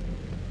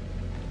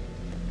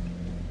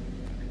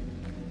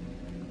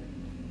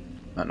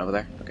 Nothing over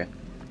there? Okay.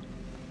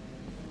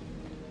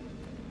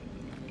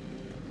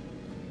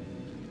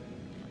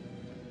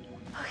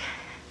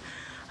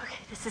 Okay,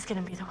 this is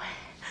gonna be the way.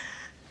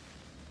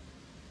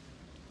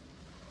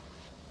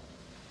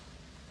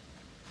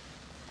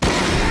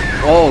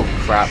 Oh,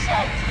 crap.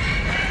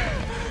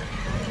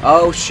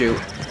 Oh, shoot.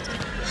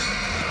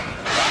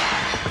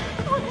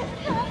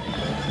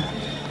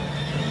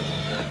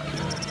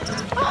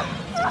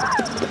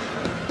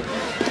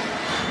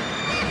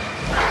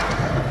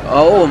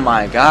 Oh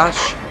my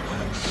gosh.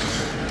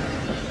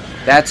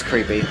 That's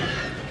creepy.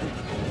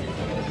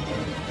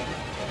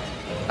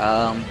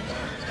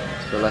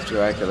 Go left to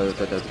right.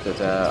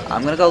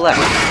 I'm gonna go left.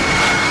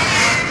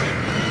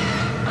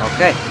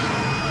 Okay.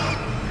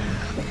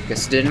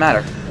 Guess it didn't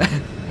matter.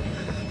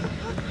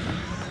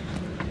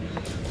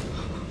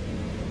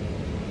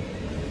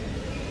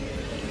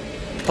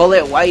 Pull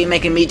it. Why are you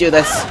making me do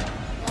this?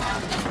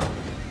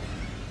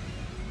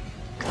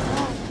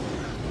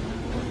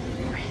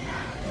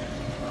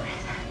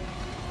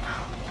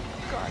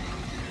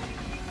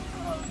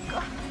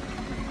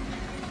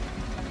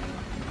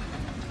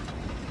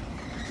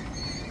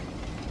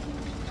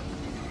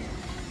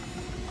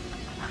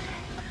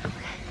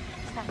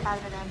 Out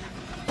of it then.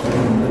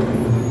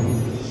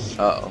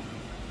 Uh-oh.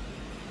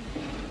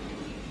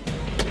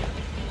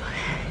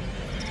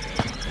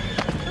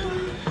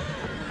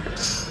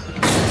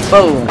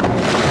 Boom!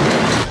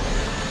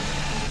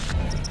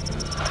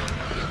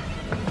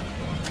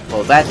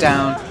 Pull that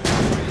down.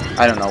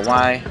 I don't know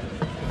why.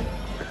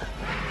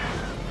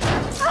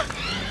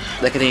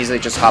 They can easily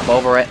just hop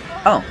over it.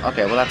 Oh,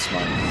 okay, well that's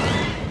smart.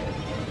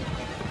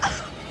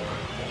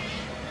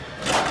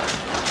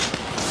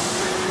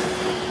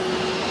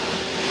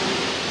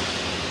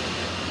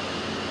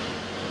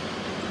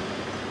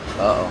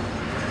 Uh-oh.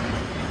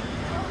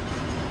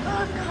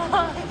 Oh,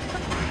 God.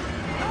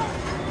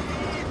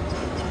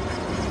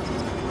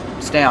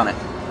 Stay on it.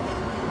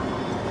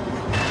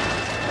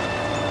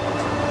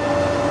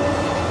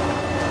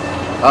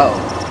 Uh-oh.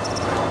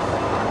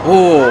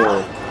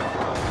 Oh!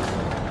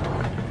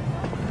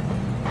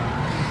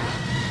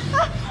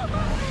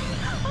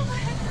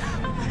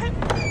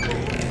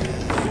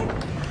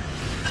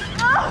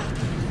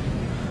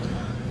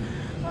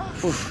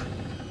 Oof.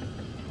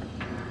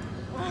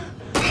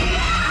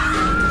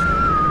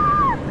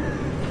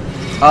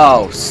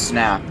 Oh,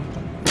 snap.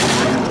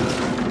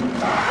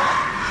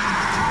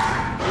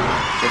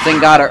 The thing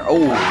got her.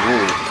 Oh,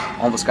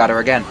 ooh. Almost got her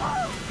again.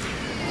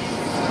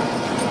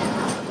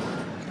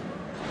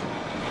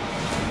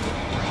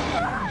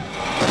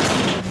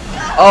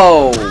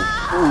 Oh,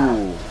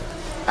 ooh.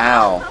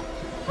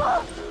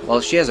 Ow.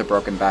 Well, she has a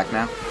broken back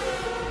now.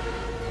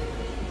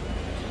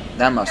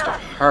 That must have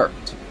hurt.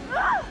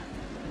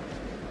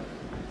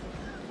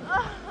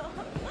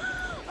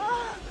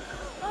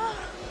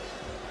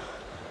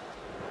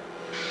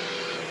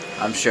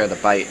 I'm sure the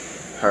bite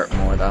hurt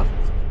more though.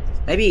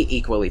 Maybe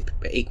equal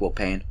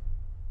pain.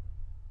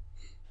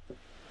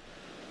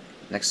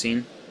 Next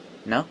scene?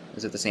 No?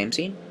 Is it the same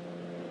scene?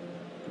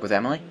 With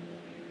Emily?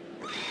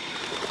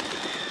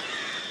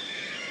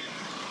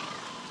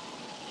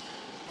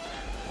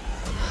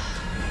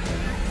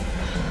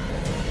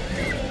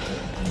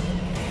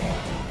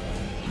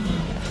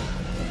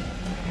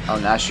 Oh,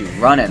 now she's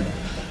running.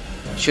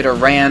 Should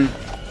have ran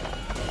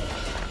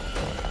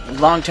a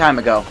long time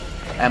ago,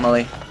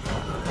 Emily.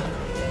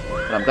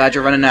 But I'm glad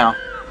you're running now.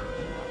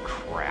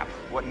 Crap.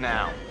 What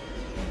now?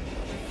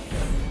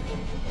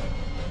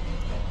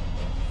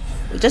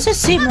 Does it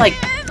seem like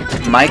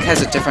Mike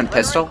has a different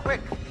pistol?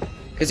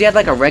 Because he had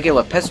like a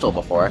regular pistol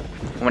before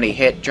when he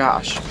hit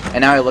Josh.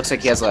 And now it looks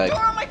like he has like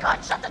Oh my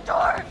god, shut the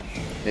door!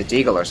 a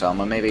deagle or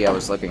something. Maybe I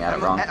was looking at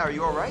it wrong. Are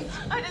you alright?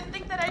 I didn't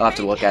think that I'd I'll have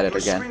to make look it. at it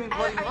again.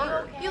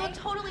 You look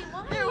totally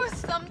lying. There was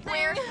something.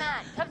 Where's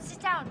Matt? Come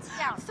sit down, sit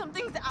down.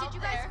 Something's out you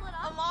guys there. split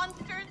up? A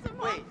monster.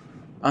 Someone. Wait.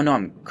 Oh no,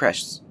 I'm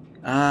Chris.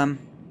 Yeah,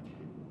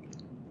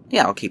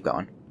 I'll keep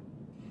going.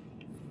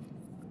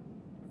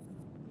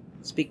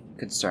 Let's be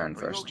concerned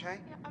Are you first. okay?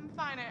 Yeah, I'm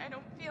fine. I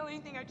don't feel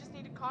anything. I just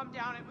need to calm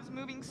down. It was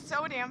moving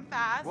so damn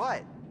fast.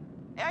 What?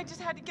 I just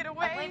had to get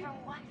away. Away from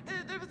what?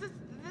 There was this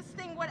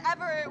thing,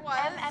 whatever it was.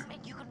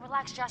 You can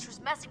relax. Josh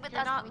was messing with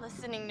You're us. not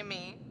listening to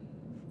me.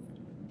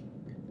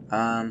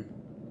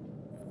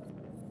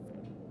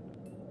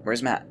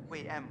 Where's Matt?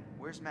 Wait, Em,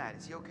 where's Matt?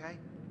 Is he okay?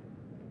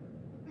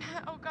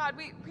 Oh god,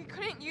 we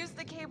couldn't use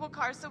the cable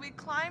car, so we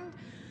climbed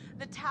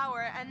the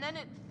tower, and then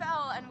it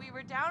fell, and we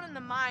were down in the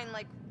mine,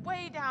 like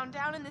way down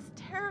in this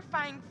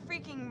terrifying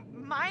freaking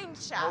mine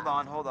shaft.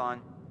 Hold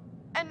on.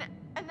 And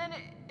then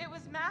it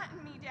was Matt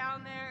and me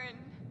down there, and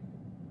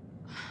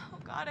oh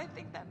god, I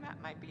think that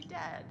Matt might be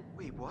dead.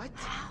 Wait, what?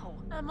 Ow.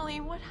 Emily,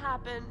 what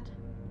happened?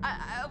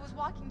 I was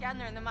walking down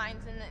there in the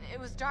mines, and it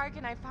was dark,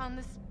 and I found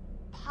this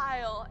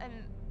pile, and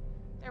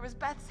there was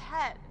Beth's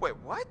head. Wait,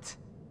 what?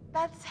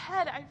 Beth's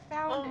head, I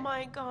found it. Oh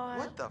my god.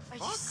 What the Are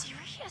fuck? you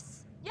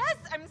serious? Yes,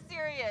 I'm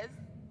serious.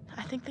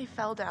 I think they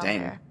fell down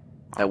Dang. there.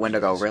 That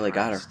Wendigo Jesus really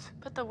got her. Christ.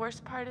 But the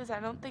worst part is I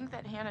don't think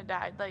that Hannah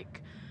died,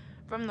 like,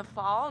 from the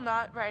fall,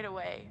 not right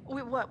away.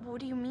 Wait, what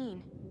do you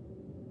mean?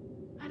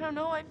 I don't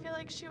know, I feel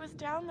like she was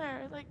down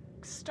there, like,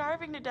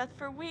 starving to death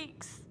for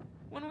weeks.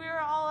 When we were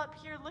all up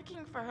here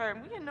looking for her,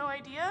 and we had no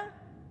idea.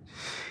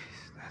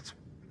 That's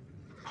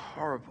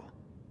horrible.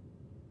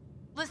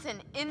 Listen,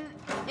 in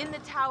the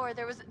tower,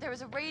 there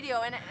was a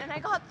radio, and I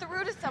got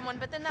through to someone,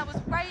 but then that was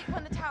right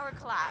when the tower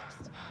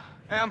collapsed.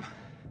 Em,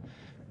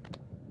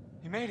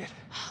 you made it.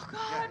 Oh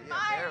God, Yeah,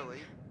 Mike! barely.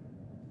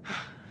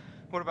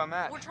 What about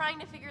Matt? We're trying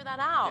to figure that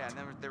out. Yeah, and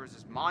then there was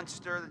this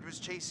monster that was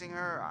chasing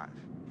her.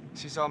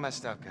 She's all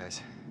messed up,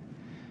 guys.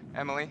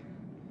 Emily?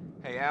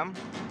 Hey, Em?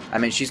 I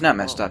mean, she's not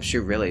messed up. She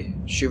really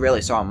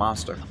saw a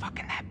monster. What the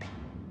fucking happened?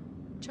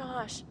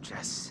 Josh.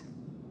 Jess.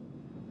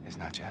 It's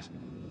not Jess.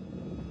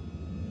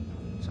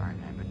 Sorry,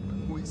 man, but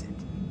who is it?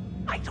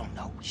 I don't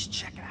know. We should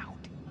check it out.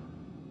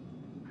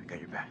 I got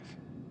your back.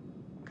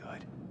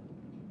 Good.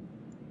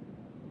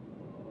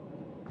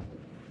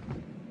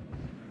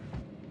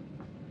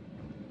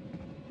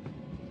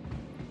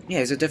 Yeah,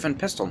 it's a different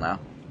pistol now.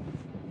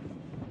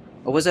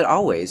 Or was it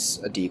always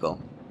a deagle?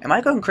 Am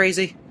I going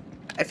crazy?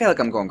 I feel like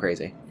I'm going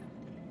crazy.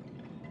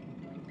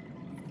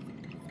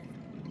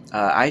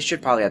 I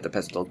should probably have the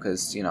pistol,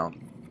 because, you know,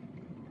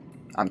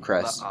 I'm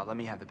Chris. Let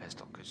me have the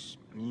pistol, because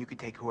I mean, you could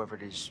take whoever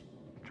it is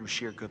through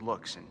sheer good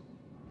looks and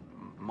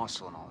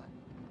muscle and all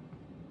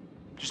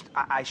that. Just,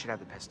 I should have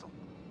the pistol.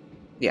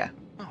 Yeah.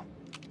 Oh.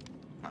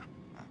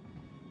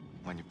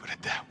 When you put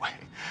it that way.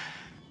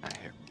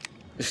 Here.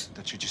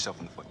 Don't shoot yourself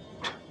in the foot.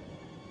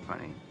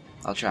 Funny.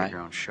 I'll You try. have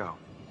your own show.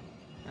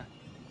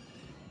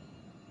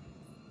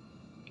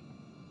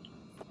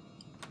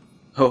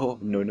 Oh,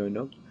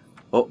 no.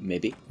 Oh,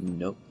 maybe.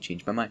 No,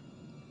 change my mind.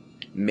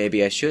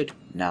 Maybe I should.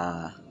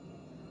 Nah.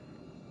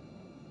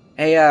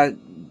 Hey,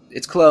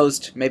 it's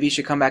closed. Maybe you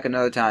should come back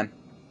another time.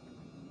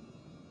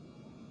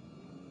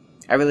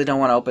 I really don't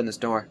want to open this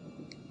door.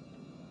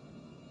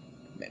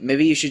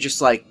 Maybe you should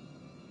just, like,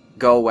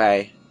 go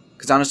away.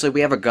 Because honestly,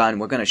 we have a gun.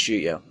 We're gonna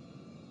shoot you.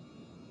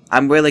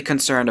 I'm really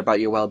concerned about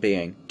your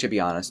well-being, to be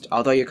honest.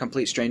 Although you're a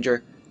complete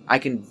stranger, I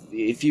can...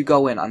 If you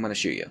go in, I'm gonna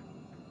shoot you.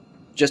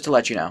 Just to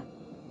let you know.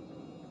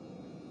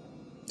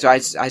 So I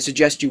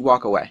suggest you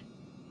walk away.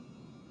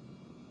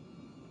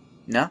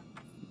 No?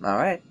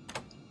 Alright.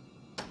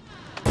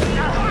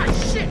 Ah,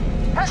 shit!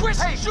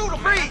 Hey, shoot him!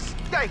 Freeze!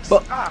 Thanks!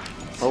 But,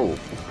 oh.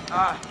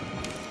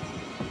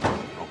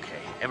 Okay,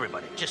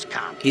 everybody, just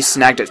calm down. He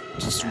snagged it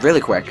just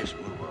really quick. Just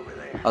move over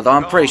there. Although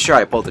I'm Go pretty on. sure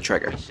I pulled the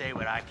trigger. Let me say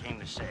what I came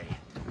to say.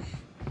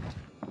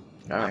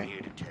 I'm Alright. here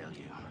to tell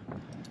you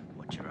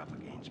what you're up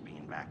against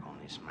being back on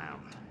this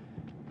mountain.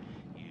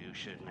 You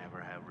should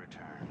never have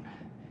returned.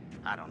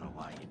 I don't know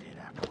why you did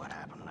after what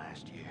happened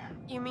last year.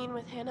 You mean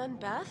with Hannah and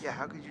Beth? Yeah,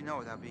 how could you know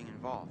without being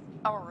involved?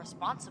 Or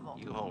responsible.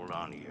 You hold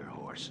on to your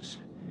horses.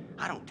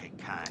 I don't take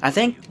kind. I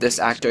think this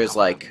actor is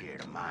like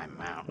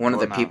one of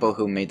the Or people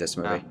who made this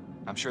movie.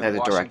 I'm sure They're the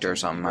director or Washingtons would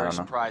something, be I very don't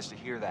know. surprised to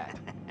hear that.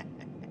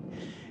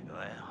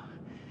 Well,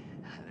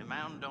 the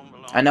mountain don't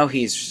belong. I know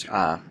he's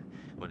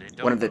but it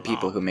don't one of the belong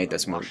people who made to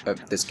this movie,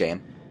 Washingtons. this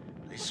game.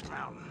 This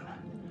mountain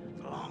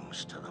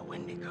belongs to the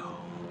Wendigo.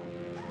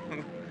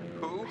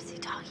 Who? What is he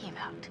talking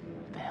about?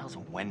 The hell's a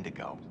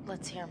Wendigo?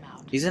 Let's hear him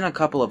out. He's in a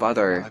couple of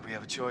other Like we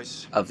have a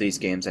choice. of these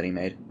games that he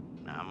made.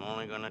 Now, I'm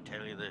only gonna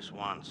tell you this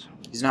once.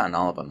 He's not in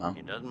all of them though.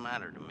 It doesn't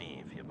matter to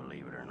me if you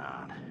believe it or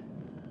not.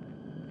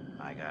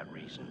 I got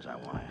reasons I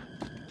want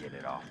to get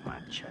it off my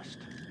chest.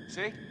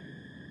 See?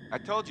 I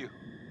told you.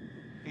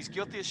 He's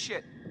guilty as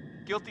shit.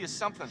 Guilty as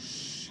something.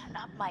 Shut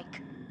up,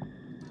 Mike.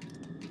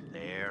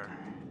 There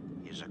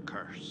is a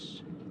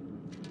curse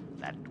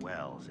that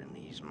dwells in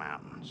these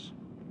mountains.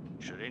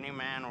 Should any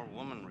man or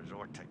woman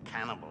resort to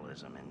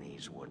cannibalism in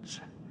these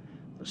woods,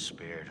 the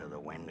spirit of the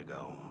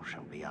Wendigo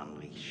shall be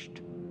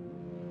unleashed.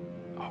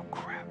 Oh,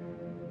 crap.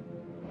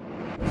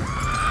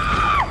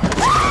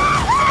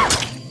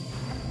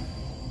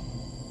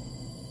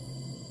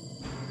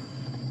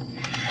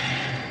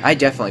 I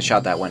definitely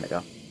shot that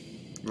Wendigo.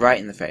 Right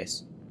in the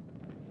face.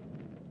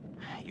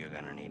 You're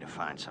gonna need to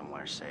find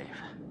somewhere safe.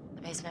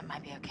 The basement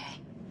might be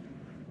okay.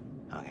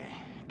 Okay,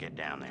 get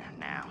down there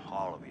now,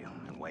 all of you,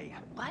 and wait.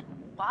 What?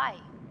 Why?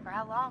 For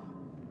how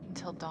long?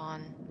 Until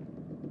dawn.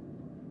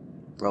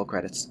 Roll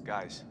credits.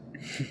 Guys,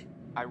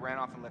 I ran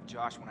off and left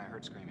Josh when I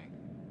heard screaming.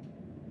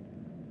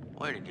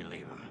 Where did you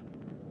leave him?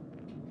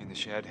 In the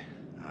shed?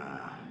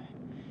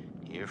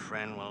 Your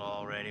friend will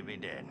already be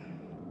dead.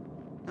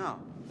 No.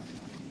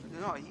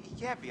 No, he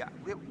can't be.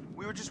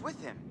 We were just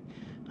with him.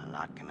 A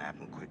lot can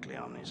happen quickly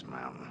on this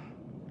mountain.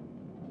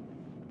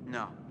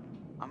 No.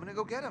 I'm gonna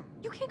go get him.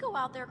 You can't go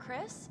out there,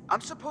 Chris.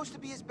 I'm supposed to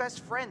be his best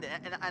friend,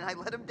 and I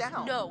let him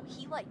down. No,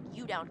 he let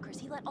you down, Chris.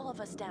 He let all of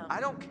us down. I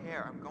don't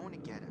care. I'm going to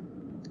get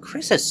him.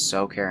 Chris is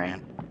so caring.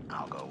 And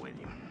I'll go with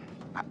you.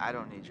 I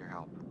don't need your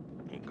help.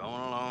 You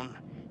going alone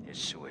is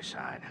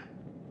suicide.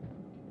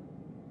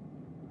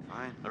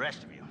 Fine. The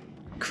rest of you,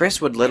 Chris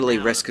would literally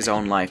risk his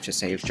own life to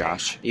save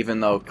Josh, even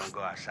though don't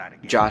go outside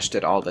again. Josh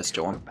did all this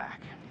to We're him.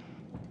 back.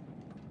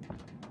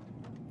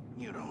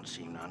 You don't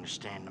seem to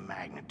understand the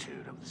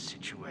magnitude of the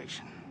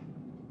situation.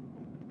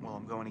 Well,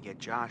 I'm going to get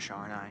Josh,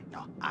 aren't I?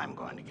 No, I'm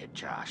going to get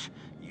Josh.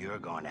 You're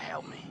going to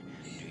help me.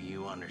 Do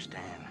you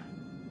understand?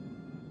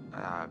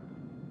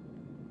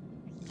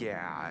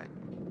 Yeah, I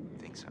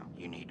think so.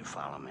 You need to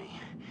follow me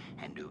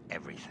and do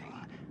everything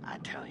I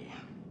tell you.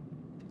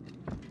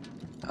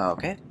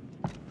 Okay.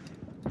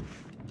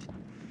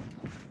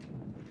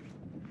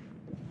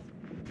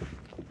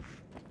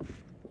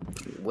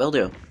 Will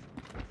do.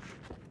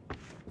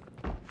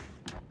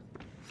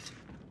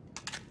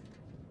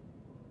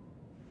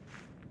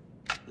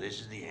 This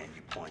is the end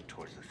you point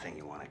towards the thing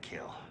you want to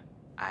kill.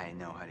 I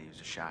know how to use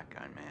a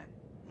shotgun, man.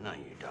 No,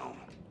 you don't.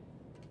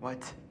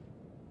 What?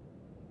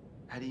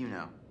 How do you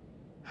know?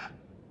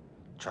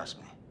 Trust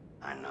me,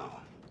 I know.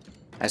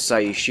 I saw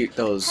you shoot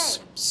those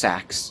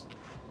sacks,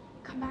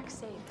 Come back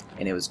safe.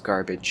 and it was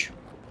garbage.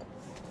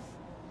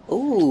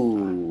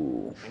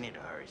 Ooh. We need to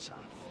hurry, son.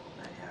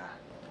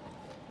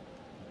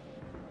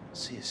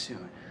 See you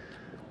soon.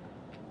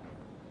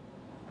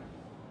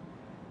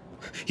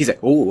 He's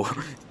like, ooh,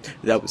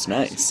 that was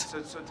nice.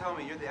 So tell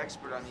me, you're the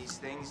expert on these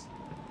things.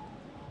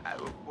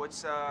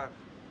 What's a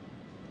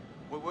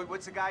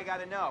guy got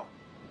to know?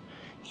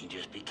 You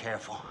just be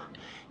careful.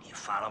 You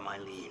follow my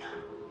lead.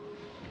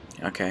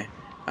 Okay.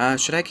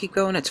 Should I keep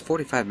going? It's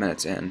 45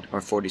 minutes in, or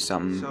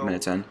 40-something So-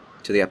 minutes in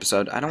to the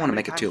episode. I don't want to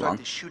make it too How many times do I long.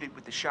 have to shoot it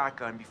with the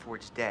shotgun before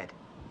it's dead?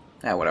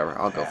 Yeah, whatever.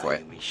 I'll go for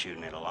it. You'll be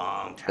shooting it a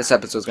long time. This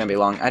episode's gonna be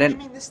long. I You didn't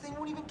mean this thing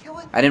won't even kill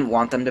it?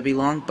 want them to be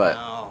long, but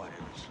No,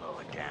 it'll slow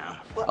it down.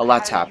 Well, a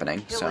lot's how do you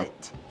happening, kill so.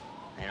 it?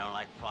 They don't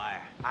like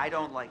fire. I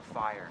don't like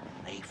fire.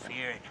 They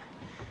fear it,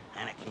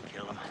 and it can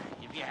kill them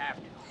if you have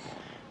to.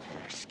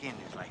 Their skin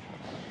is like,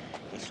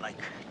 it's like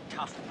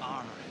tough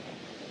armor,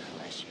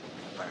 unless you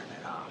burn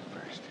it off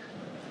first.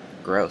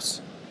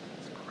 gross.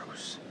 It's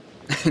gross.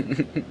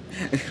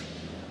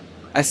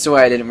 I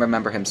swear I didn't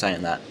remember him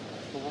saying that.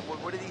 Well,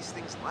 what are these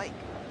things like?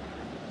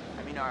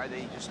 I mean, are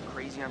they just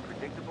crazy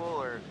unpredictable,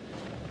 or...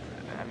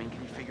 I mean,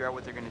 can you figure out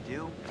what they're gonna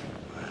do?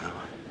 Well,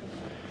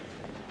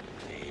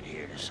 they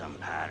adhere to some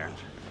patterns,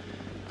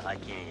 like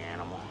any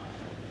animal.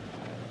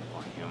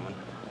 Or human.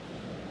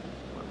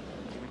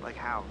 You mean like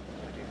how?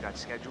 Like they've got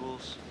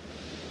schedules?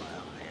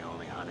 Well, they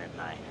only hunt at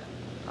night.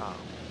 Oh.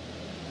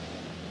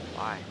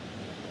 Why?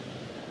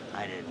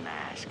 I didn't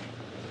ask.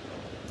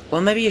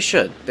 Well, maybe you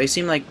should. They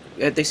seem like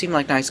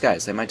nice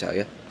guys. They might tell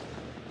you.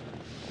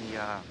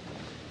 The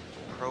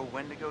pro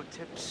Wendigo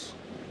tips?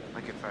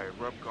 Like if I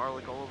rub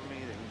garlic all over me,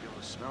 they won't be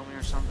able to smell me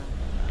or something?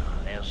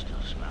 They'll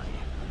still smell you.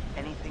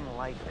 Anything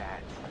like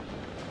that?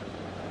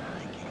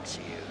 They can't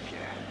see you if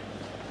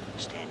you're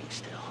standing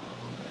still.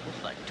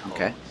 It's like toads.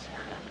 Okay.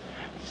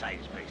 Sight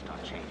is based on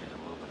changes of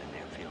movement in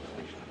their field of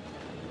vision.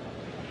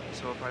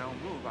 So if I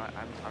don't move,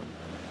 I'm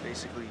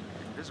basically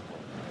invisible.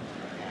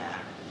 Yeah.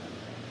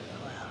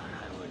 Well,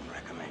 I wouldn't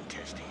recommend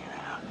testing it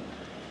out.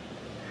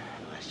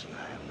 Unless you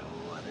have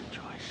no other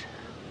choice.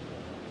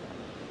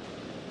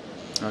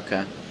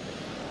 Okay.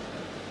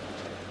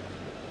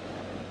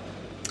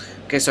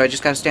 Okay, so I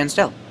just gotta stand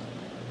still.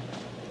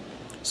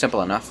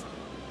 Simple enough.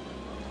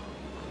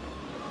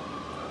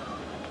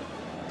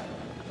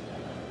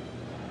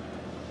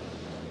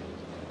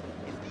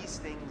 If these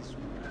things,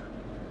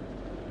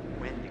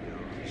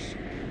 Wendigos,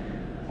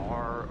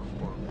 are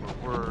or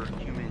were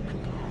human.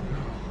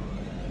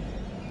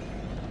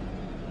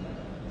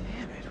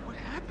 Damn it! What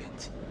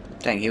happened?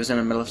 Dang, he was in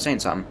the middle of saying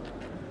something.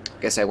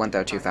 Guess I went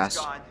there too fast.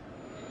 Gone.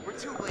 We're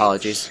too late.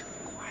 Apologies.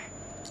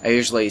 I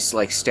usually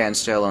like stand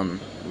still and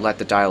let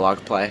the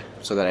dialogue play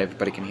so that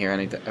everybody can hear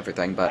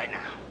everything, but Right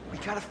now. We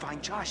gotta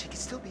find Josh. He could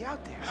still be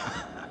out there.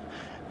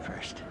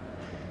 First,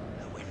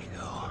 the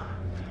Wendigo.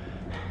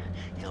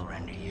 He'll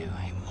render you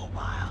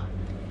immobile.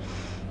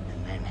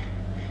 And then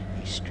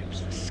he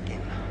strips the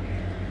skin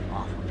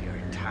off of your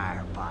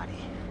entire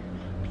body,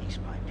 piece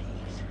by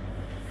piece.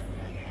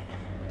 Again,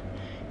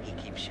 he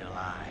keeps you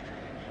alive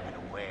and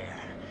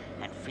aware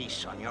and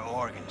feasts on your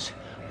organs,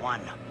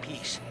 one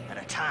piece at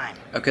a time.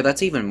 okay,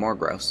 that's even more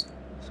gross.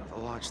 So the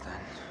lodge then.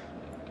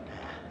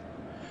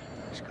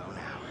 Let's go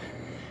now.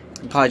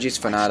 Apologies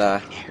for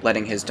not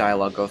letting his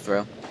dialogue go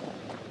through.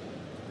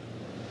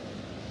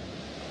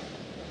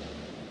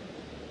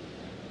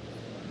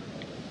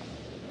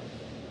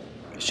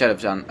 I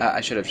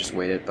should have just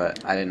waited,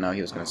 but I didn't know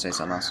he was going to say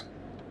something else.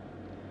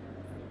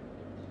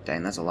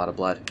 Dang, that's a lot of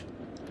blood.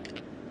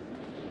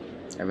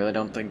 I really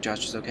don't think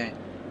Josh is okay.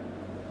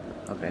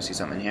 Okay, I see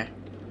something in here.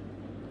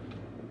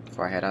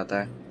 Before I head out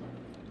there.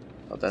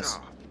 Oh, this.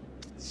 Oh,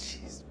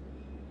 jeez.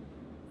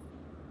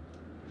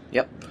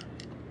 Yep.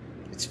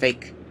 It's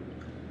fake.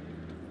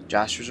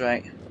 Josh was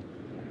right.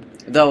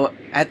 Though,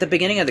 at the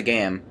beginning of the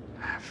game,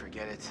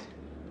 Forget it.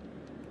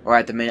 or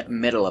at the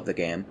middle of the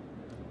game,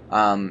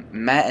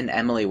 Matt and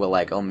Emily were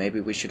like, oh, maybe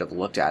we should have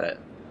looked at it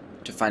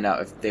to find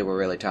out if they were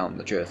really telling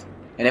the truth.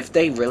 And if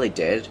they really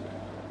did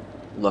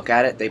look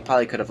at it, they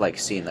probably could have, like,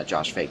 seen that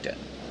Josh faked it.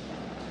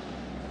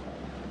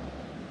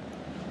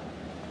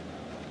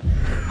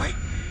 Wait.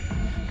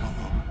 Don't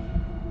move.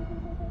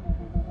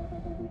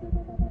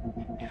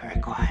 Be very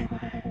quiet.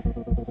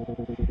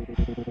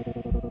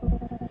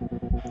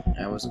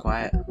 I was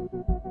quiet.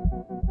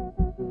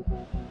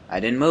 I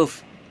didn't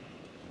move.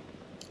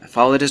 I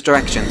followed his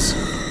directions.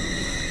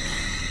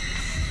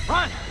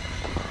 Run!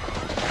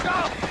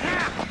 Go!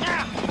 Now!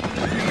 Now!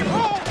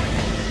 Oh!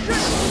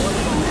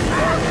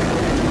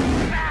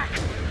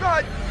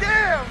 God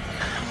damn!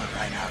 We're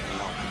right out in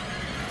the open.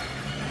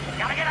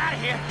 Gotta get out of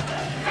here!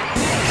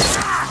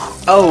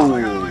 Oh!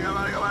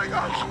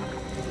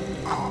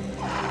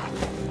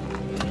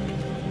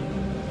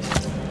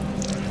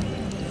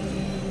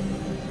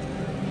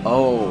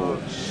 Oh.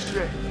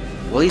 Shit.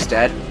 Well, he's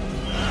dead.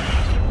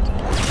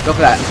 Go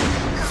for that.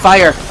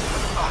 Fire!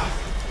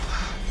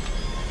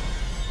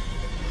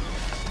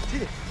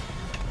 Did it.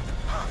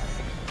 Oh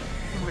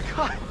my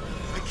god.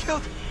 I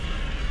killed him.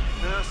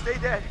 No, stay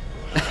dead.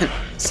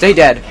 Stay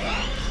dead.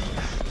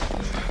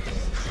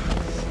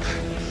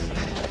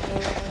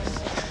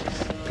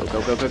 Go,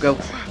 go, go, go, go.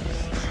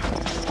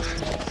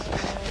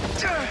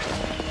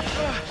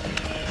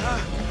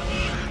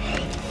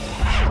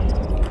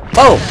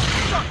 Oh!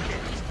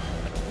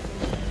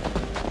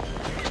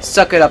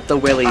 Suck it up the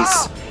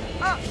willies.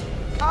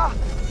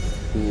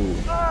 Ooh.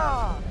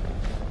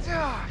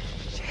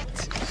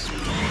 Shit.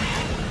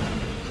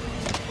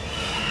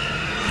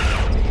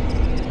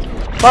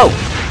 Whoa!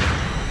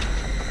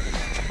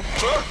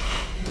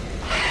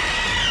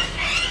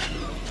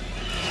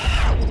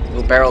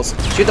 Ooh, barrels.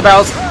 Shoot the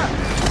barrels!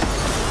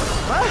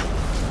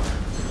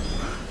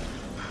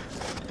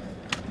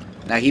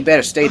 Now he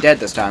better stay dead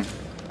this time.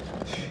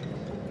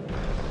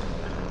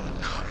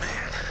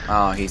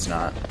 Oh, he's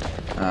not.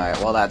 Alright,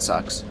 well that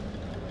sucks.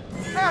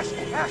 Ash!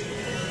 Ash!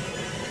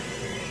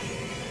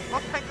 Oh,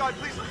 thank God,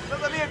 please,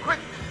 let me in quick!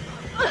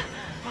 Oh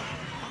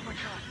my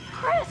God.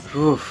 Chris!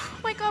 Oof.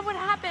 Oh my god, what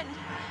happened?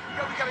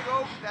 We gotta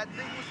go. That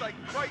thing was like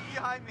right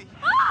behind me.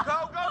 Ah!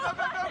 Go, go, go,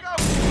 go, go,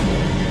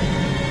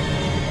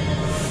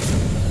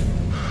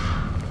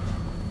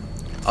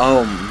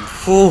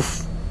 go!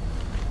 Oof.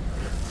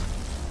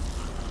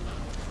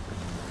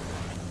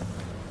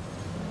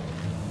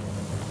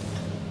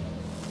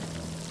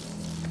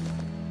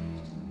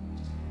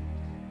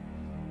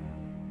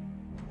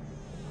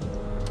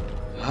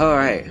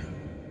 Alright.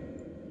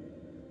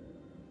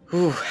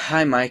 Whew,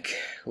 hi Mike.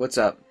 What's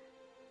up?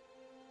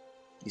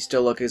 You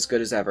still look as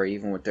good as ever,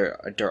 even with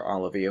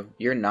all of you.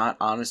 You're not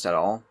honest at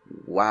all?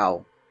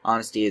 Wow.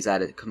 Honesty is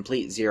at a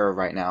complete zero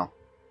right now.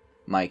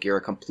 Mike, you're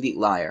a complete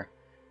liar.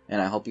 And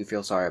I hope you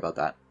feel sorry about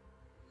that.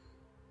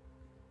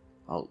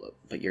 Oh,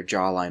 but your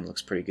jawline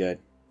looks pretty good.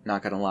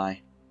 Not gonna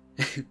lie.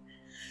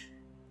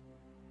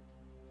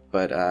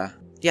 But,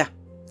 yeah.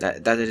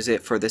 That is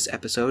it for this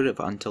episode of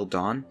Until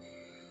Dawn.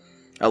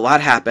 A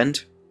lot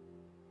happened.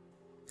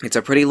 It's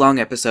a pretty long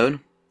episode.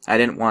 I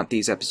didn't want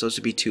these episodes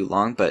to be too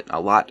long, but a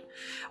lot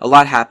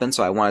happened,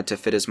 so I wanted to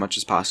fit as much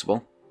as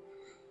possible.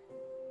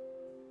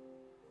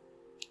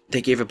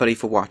 Thank you everybody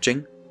for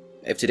watching.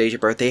 If today's your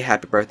birthday,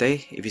 happy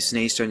birthday. If you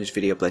sneezed during this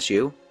video, bless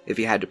you. If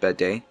you had a bad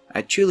day,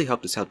 I truly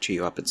hope this helped cheer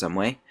you up in some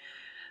way.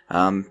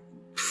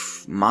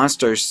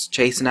 Monsters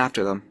chasing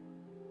after them.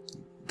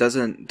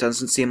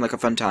 Doesn't seem like a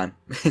fun time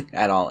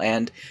at all.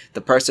 And the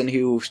person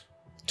who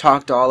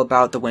talked all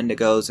about the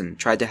Wendigos and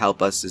tried to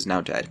help us is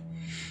now dead.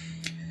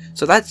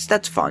 So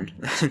that's fun.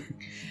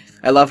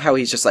 I love how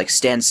he's just like,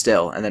 stand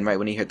still, and then right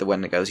when he heard the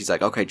Wendigos, he's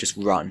like, okay, just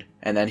run.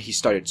 And then he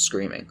started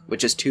screaming,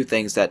 which is two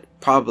things that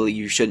probably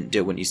you shouldn't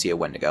do when you see a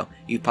Wendigo.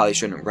 You probably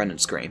shouldn't run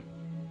and scream.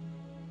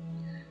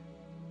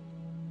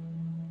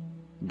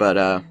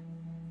 But,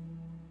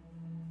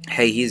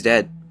 hey, he's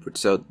dead,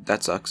 so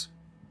that sucks.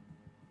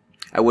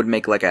 I would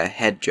make like a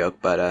head joke,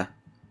 but,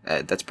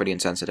 that's pretty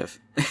insensitive.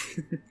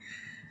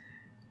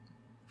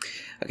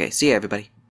 Okay, see ya, everybody.